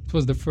 It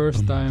was the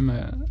first time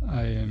I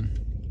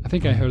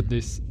think I heard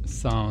this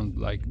sound,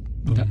 like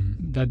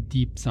that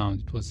deep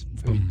sound. It was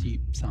very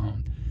deep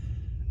sound.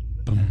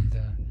 And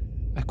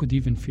I could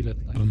even feel it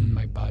like in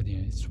my body.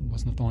 It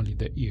was not only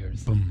the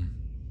ears.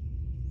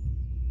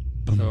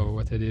 So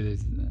what I did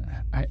is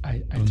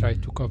I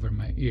tried to cover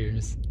my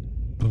ears,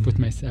 put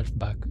myself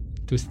back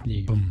to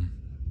sleep. But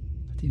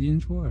it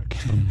didn't work.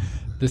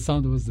 The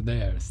sound was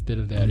there,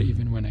 still there,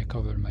 even when I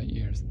covered my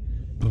ears.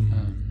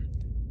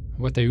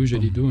 What I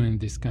usually do in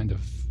this kind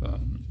of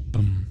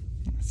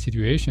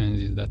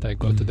situations is that I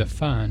go to the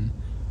fan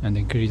and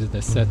increase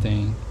the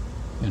setting,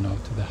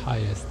 to the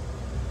highest,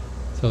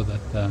 so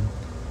that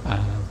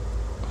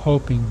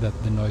hoping that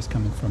the noise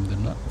coming from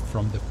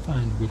the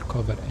fan will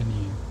cover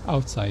any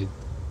outside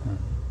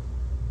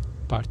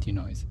party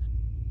noise.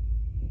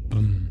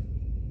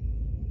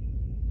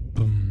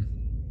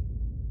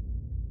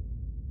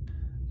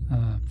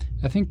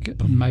 I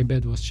think my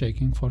bed was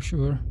shaking for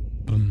sure.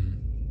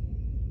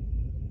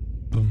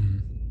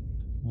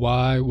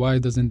 Why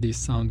doesn't this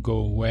sound go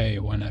away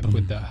when I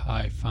put the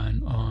high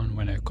fan on,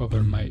 when I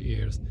cover my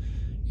ears?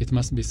 It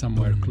must be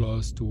somewhere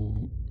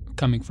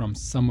coming from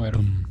somewhere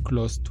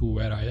close to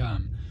where I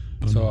am.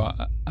 So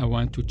I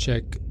want to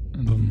check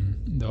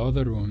the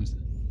other rooms.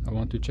 I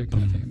want to check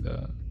I think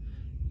the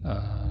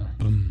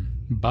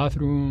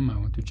bathroom. I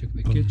want to check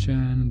the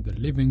kitchen, the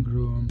living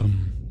room,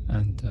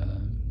 and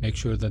make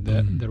sure that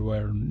there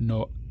were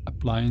no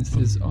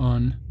appliances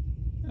on,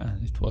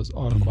 and it was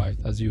all quiet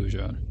as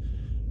usual.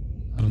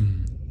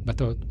 But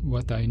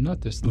what I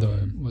noticed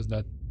though was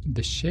that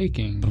the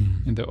shaking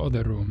in the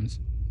other rooms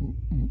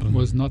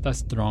was not as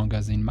strong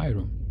as in my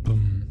room.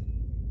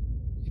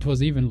 It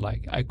was even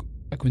like I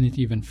couldn't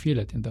even feel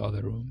it in the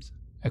other rooms.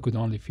 I could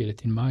only feel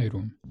it in my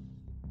room.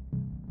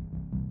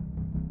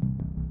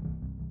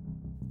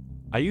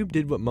 Ayub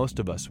did what most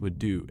of us would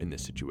do in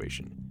this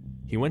situation.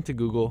 He went to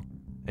Google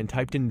and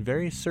typed in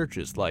various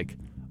searches like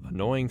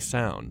annoying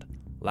sound,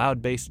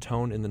 loud bass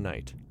tone in the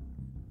night.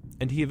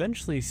 And he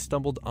eventually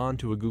stumbled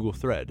onto a Google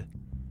thread.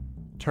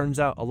 Turns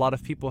out a lot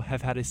of people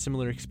have had a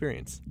similar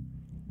experience.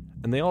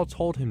 And they all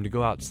told him to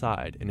go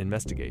outside and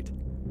investigate,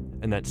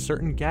 and that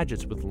certain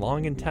gadgets with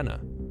long antennae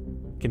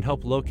can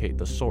help locate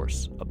the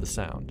source of the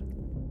sound.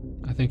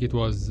 I think it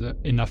was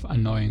enough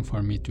annoying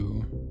for me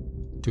to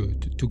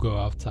go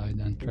outside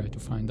and try to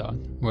find out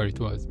where it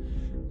was.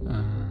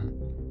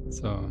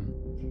 So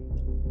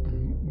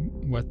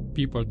what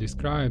people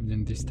described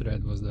in this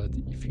thread was that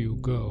if you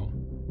go,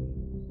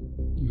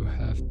 you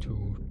have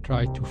to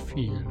try to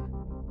feel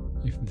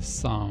if the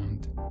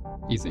sound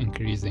is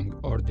increasing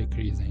or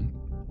decreasing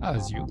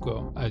as you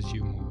go, as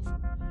you move,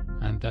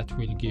 and that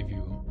will give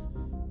you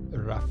a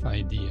rough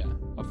idea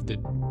of the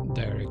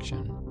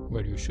direction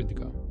where you should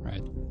go,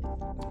 right?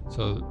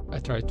 So I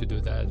tried to do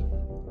that.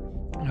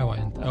 I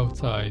went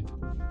outside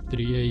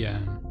 3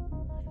 a.m.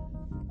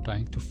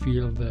 trying to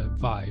feel the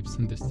vibes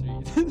in the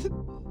street.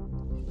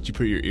 Did you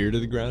put your ear to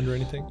the ground or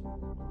anything?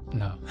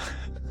 No.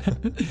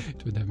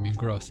 It would have been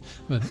gross.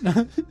 But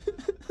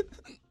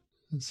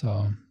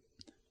so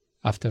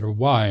after a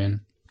while,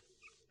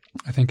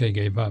 I think I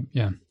gave up.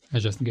 Yeah, I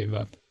just gave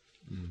up.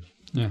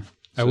 Yeah.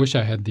 I wish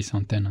I had this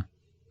antenna.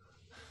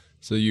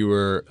 So you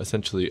were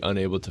essentially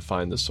unable to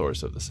find the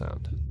source of the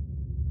sound.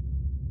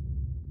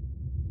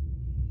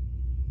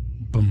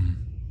 Boom.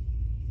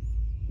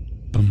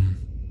 Boom.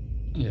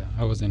 Yeah,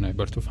 I wasn't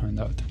able to find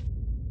out.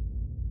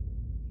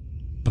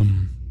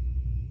 Boom.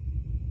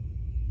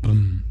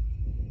 Boom.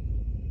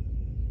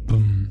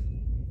 Boom.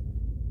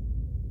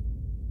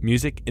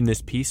 Music in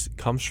this piece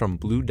comes from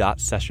Blue Dot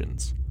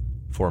Sessions.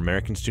 For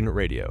American Student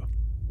Radio,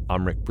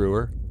 I'm Rick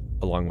Brewer,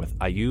 along with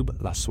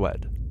Ayub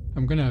Laswed.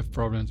 I'm gonna have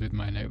problems with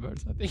my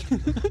neighbors, I think,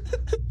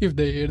 if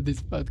they hear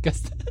this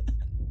podcast.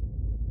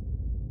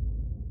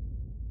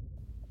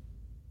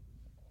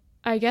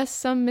 I guess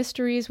some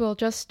mysteries will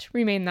just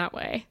remain that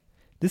way.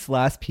 This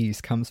last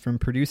piece comes from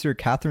producer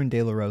Catherine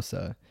De La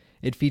Rosa.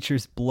 It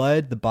features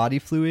blood, the body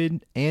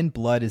fluid, and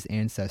blood as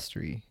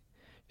ancestry.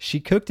 She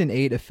cooked and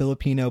ate a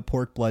Filipino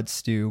pork blood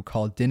stew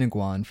called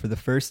dinuguan for the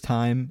first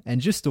time,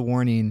 and just a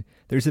warning,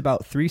 there's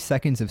about 3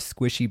 seconds of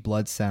squishy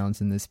blood sounds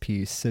in this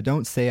piece, so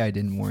don't say I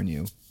didn't warn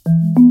you.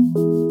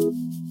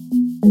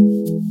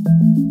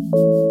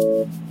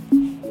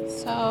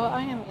 So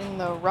I am in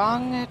the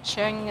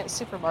Rongcheng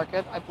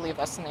supermarket, I believe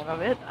that's the name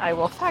of it. I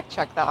will fact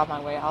check that on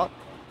my way out.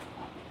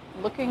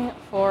 Looking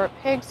for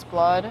pig's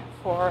blood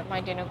for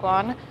my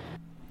dinuguan.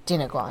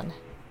 Dinuguan.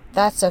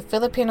 That's a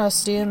Filipino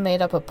stew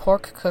made up of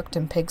pork cooked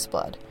in pig's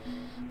blood.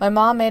 My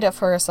mom made it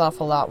for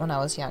herself a lot when I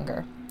was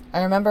younger.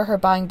 I remember her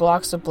buying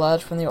blocks of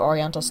blood from the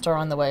Oriental store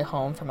on the way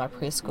home from my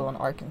preschool in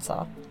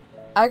Arkansas.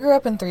 I grew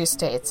up in 3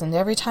 states, and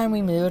every time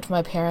we moved,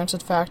 my parents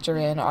would factor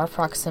in our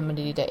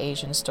proximity to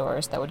Asian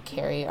stores that would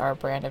carry our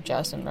brand of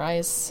jasmine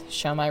rice,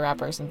 shumai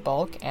wrappers in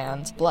bulk,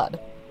 and blood.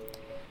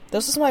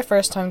 This was my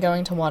first time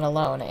going to one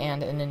alone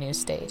and in a new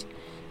state,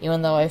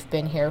 even though I've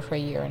been here for a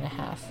year and a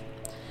half.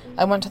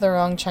 I went to the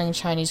Rongcheng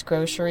Chinese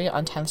grocery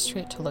on 10th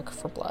Street to look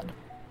for blood.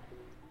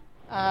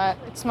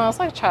 It smells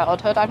like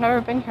childhood. I've never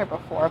been here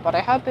before, but I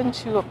have been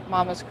to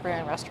Mama's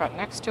Korean restaurant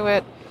next to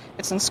it.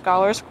 It's in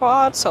Scholars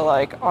Quad, so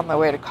on the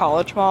way to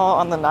College Mall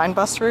on the 9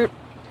 bus route.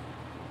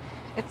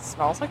 It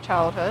smells like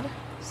childhood.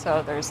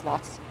 so there's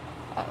lots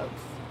of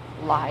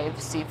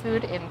live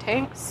seafood in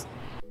tanks.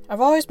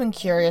 I've always been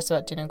curious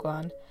about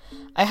dinuguan.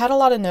 I had a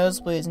lot of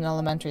nosebleeds in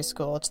elementary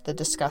school to the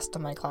disgust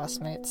of my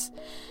classmates.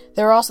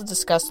 They were also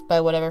disgusted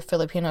by whatever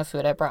Filipino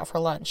food I brought for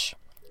lunch.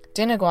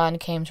 Dinuguan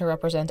came to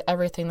represent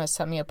everything that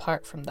set me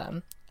apart from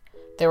them.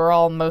 They were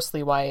all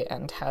mostly white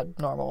and had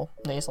normal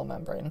nasal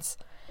membranes.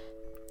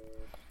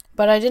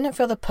 But I didn't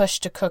feel the push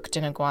to cook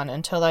dinuguan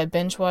until I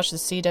binge-watched the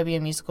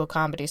CW musical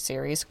comedy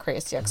series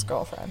Crazy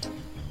Ex-Girlfriend.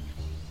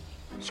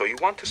 So you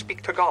want to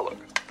speak Tagalog,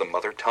 the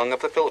mother tongue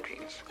of the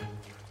Philippines.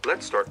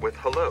 Let's start with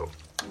hello.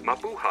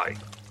 Mabuhay.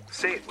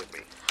 Say it with me.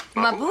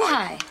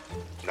 Mabuhay.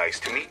 Nice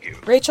to meet you.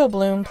 Rachel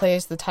Bloom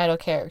plays the title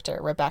character,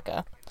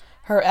 Rebecca.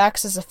 Her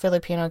ex is a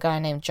Filipino guy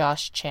named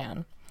Josh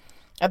Chan.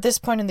 At this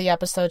point in the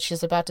episode,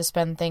 she's about to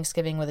spend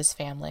Thanksgiving with his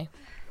family.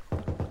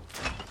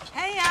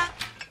 Hey,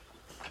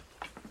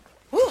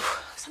 Ooh,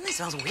 something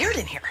smells weird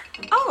in here.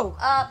 Oh,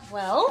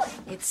 well,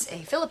 it's a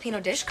Filipino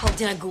dish called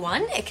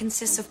dinuguan. It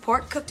consists of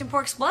pork cooked in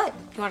pork's blood.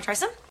 You want to try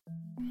some?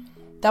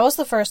 That was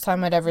the first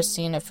time I'd ever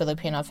seen a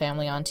Filipino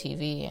family on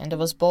TV, and it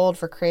was bold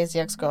for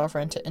Crazy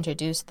Ex-Girlfriend to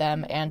introduce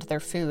them and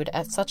their food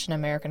at such an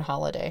American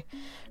holiday.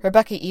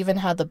 Rebecca even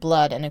had the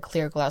blood in a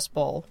clear glass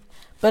bowl.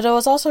 But it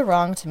was also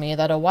wrong to me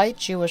that a white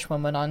Jewish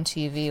woman on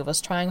TV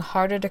was trying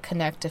harder to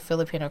connect to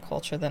Filipino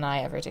culture than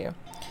I ever do,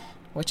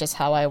 which is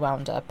how I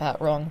wound up at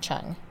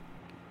Rongcheng.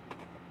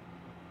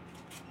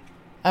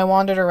 I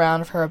wandered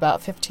around for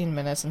about 15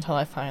 minutes until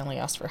I finally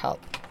asked for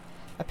help.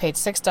 I paid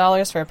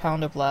 $6 for a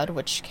pound of blood,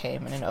 which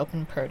came in an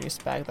open produce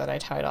bag that I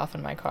tied off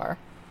in my car.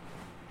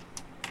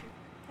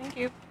 Thank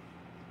you.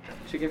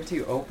 Should I give it to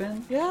you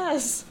open?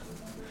 Yes.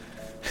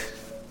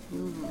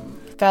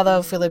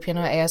 Fellow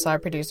Filipino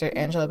ASR producer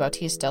Angela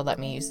Bautista let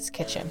me use his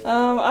kitchen.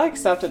 I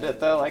accepted it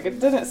though, it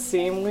didn't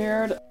seem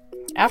weird.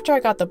 After I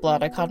got the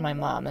blood, I called my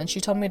mom, and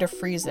she told me to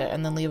freeze it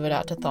and then leave it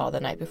out to thaw the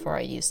night before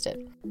I used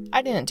it.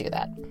 I didn't do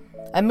that.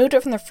 I moved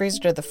it from the freezer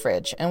to the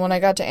fridge, and when I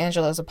got to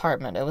Angela's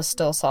apartment, it was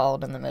still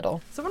solid in the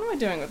middle. So what am I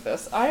doing with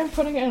this? I am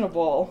putting it in a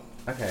bowl.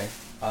 Okay,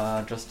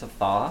 just to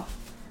thaw?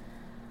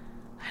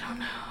 I don't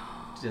know.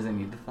 Does it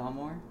need to thaw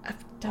more? It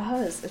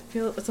does.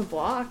 It's a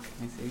block.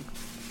 Let me see.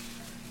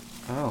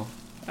 Oh.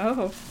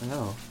 Oh.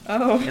 Oh.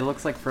 Oh. It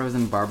looks like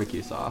frozen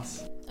barbecue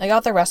sauce. I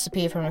got the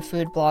recipe from a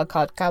food blog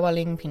called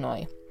Kawaling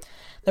Pinoy.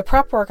 The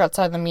prep work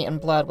outside the meat and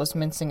blood was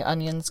mincing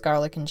onions,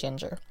 garlic, and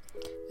ginger.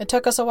 It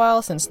took us a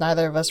while since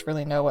neither of us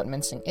really know what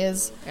mincing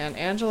is. And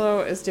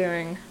Angelo is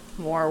doing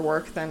more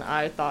work than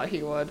I thought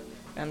he would,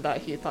 and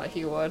that he thought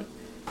he would.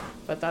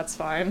 But that's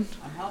fine.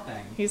 I'm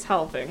helping. He's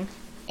helping.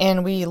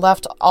 And we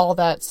left all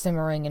that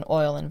simmering in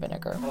oil and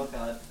vinegar. Oh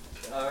god.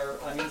 Our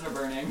onions are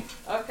burning.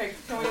 Okay,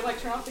 can we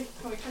turn off the heat?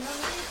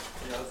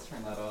 Yeah, let's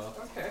turn that off.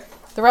 Okay.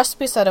 The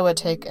recipe said it would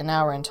take an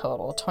hour in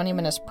total, 20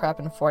 minutes prep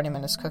and 40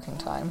 minutes cooking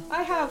time.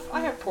 I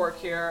have pork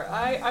here.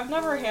 I've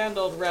never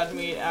handled red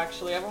meat,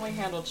 actually. I've only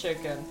handled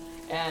chicken.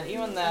 And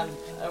even then,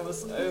 it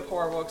was a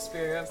horrible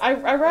experience. I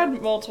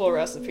read multiple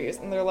recipes,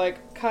 and they're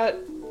like, cut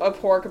a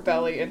pork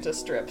belly into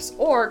strips,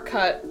 or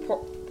cut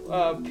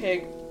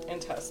pig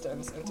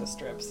intestines into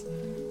strips.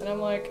 And I'm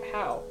like,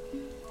 how?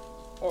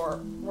 Or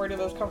where do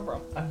those come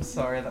from? I'm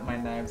sorry that my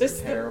knives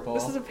are terrible.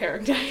 This is a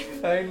paring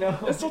knife. I know.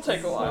 This will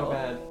take a while. So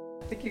bad.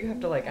 I think you have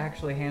to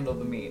actually handle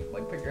the meat.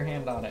 Put your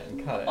hand on it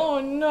and cut it. Oh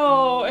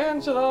no,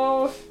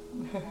 Angelo.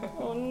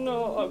 Oh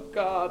no, oh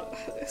god.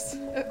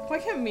 Why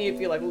can't meat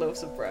be like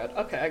loaves of bread?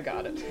 Okay, I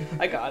got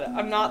it.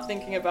 I'm not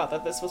thinking about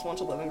that this was once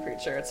a living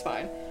creature, it's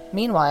fine.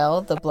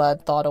 Meanwhile, the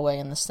blood thawed away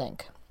in the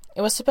sink.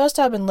 It was supposed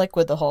to have been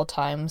liquid the whole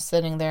time,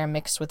 sitting there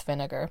mixed with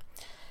vinegar.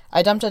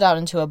 I dumped it out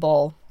into a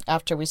bowl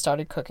after we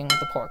started cooking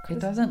the pork. It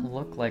doesn't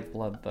look like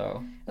blood,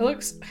 though. It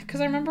looks...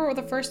 Because I remember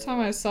the first time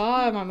I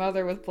saw my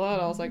mother with blood,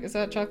 I was like, is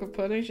that chocolate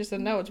pudding? She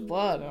said, no, it's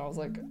blood. And I was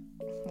like,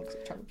 it looks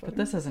like chocolate pudding. But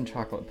this isn't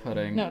chocolate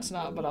pudding. No, it's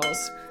not, but I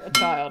was a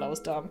child. I was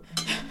dumb.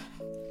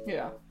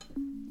 Yeah.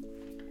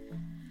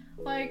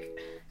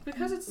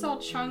 Because it's so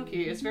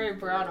chunky, it's very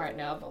brown right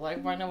now, but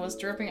when it was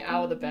dripping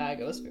out of the bag,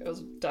 it was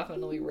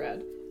definitely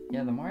red.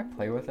 Yeah, the more I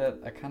play with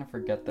it, I kind of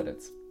forget that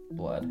it's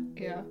blood.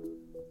 Yeah.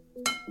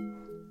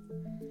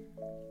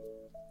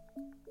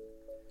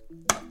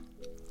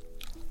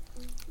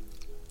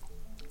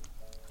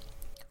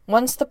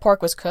 Once the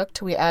pork was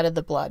cooked, we added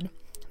the blood.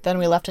 Then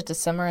we left it to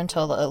simmer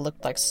until it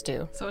looked like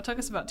stew. So it took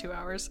us about 2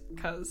 hours,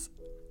 because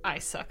I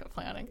suck at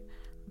planning.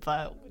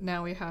 But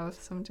now we have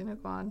some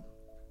dinuguan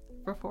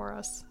before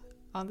us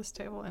on this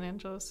table in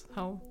Angelo's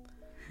home.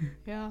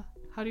 Yeah.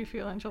 How do you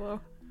feel, Angelo?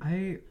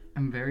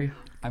 I'm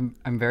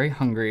very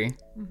hungry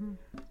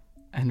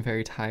and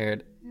very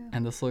tired, Yeah.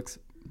 and this looks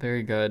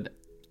very good.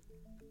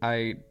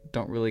 I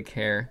don't really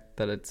care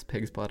that it's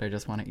pig's blood. I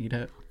just want to eat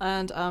it.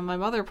 And my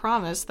mother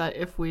promised that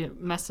if we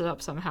mess it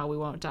up somehow, we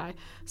won't die.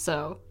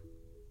 So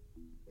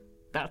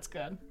that's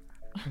good.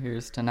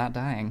 Here's to not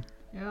dying.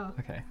 Yeah.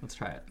 Okay, let's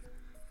try it.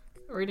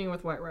 We're eating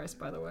with white rice,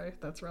 by the way.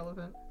 That's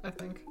relevant, I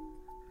think.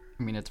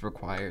 I mean, it's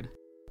required.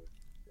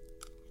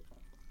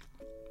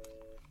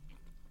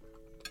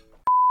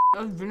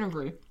 That's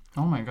vinegary.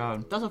 Oh my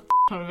god. That's a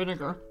ton of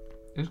vinegar.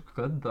 It's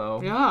good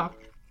though. Yeah.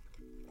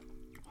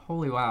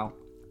 Holy wow.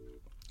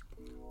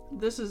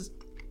 This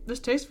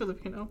tastes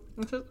Filipino.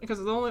 Because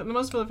the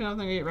most Filipino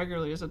thing I eat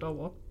regularly is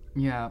adobo.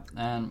 Yeah,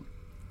 and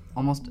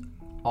almost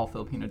all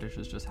Filipino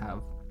dishes just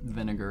have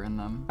vinegar in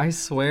them. I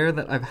swear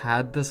that I've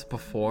had this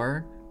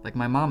before. Like,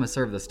 my mom has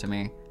served this to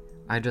me.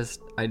 I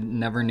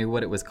never knew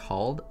what it was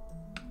called.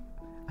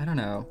 I don't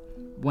know.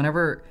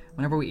 Whenever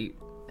we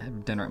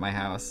have dinner at my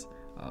house,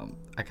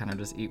 I kind of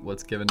just eat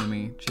what's given to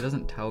me. She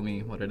doesn't tell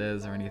me what it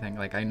is or anything.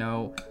 Like, I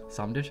know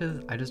some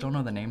dishes, I just don't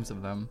know the names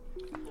of them.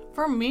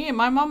 For me,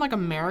 my mom, like,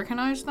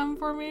 Americanized them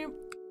for me.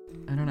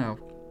 I don't know.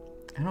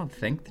 I don't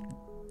think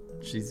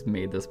she's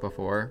made this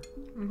before.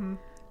 Mm-hmm.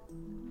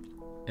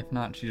 If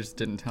not, she just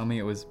didn't tell me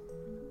it was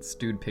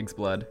stewed pig's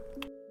blood.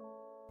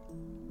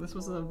 This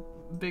was a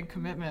big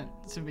commitment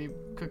to be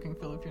cooking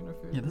Filipino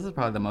food. Yeah, this is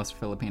probably the most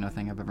Filipino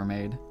thing I've ever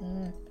made.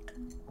 Mm.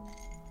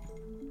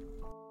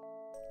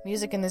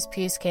 Music in this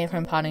piece came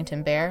from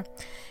Poddington Bear.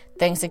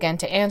 Thanks again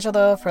to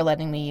Angelo for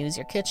letting me use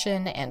your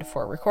kitchen and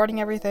for recording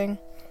everything.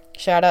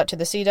 Shout out to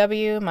the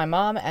CW, my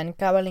mom, and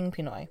Kawaling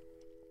Pinoy.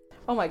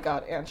 Oh my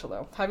god,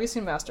 Angelo. Have you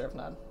seen Master of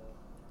None?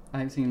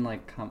 I've seen,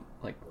 like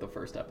the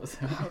first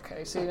episode.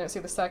 Okay, so you didn't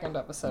see the second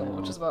episode, No.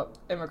 which is about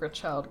immigrant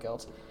child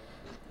guilt.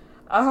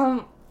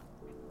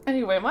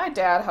 Anyway, my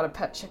dad had a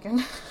pet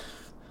chicken.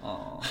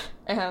 Aww.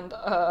 And,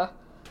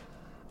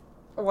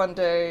 one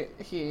day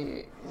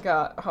he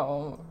got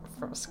home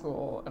from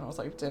school and it was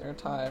like dinner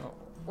time.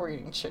 We're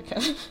eating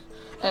chicken.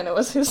 And it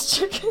was his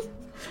chicken.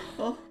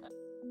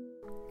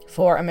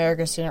 For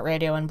American Student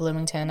Radio in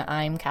Bloomington,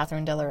 I'm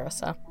Catherine De La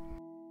Rosa.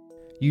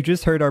 You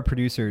just heard our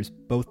producers,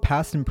 both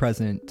past and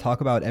present,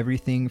 talk about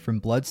everything from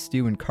blood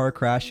stew and car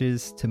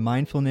crashes to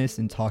mindfulness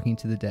and talking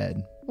to the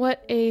dead.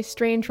 What a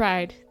strange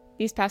ride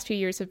these past few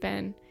years have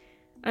been.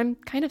 I'm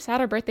kind of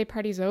sad our birthday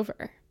party's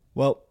over.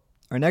 Well,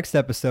 our next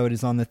episode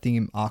is on the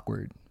theme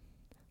awkward,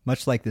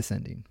 much like this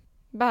ending.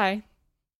 Bye.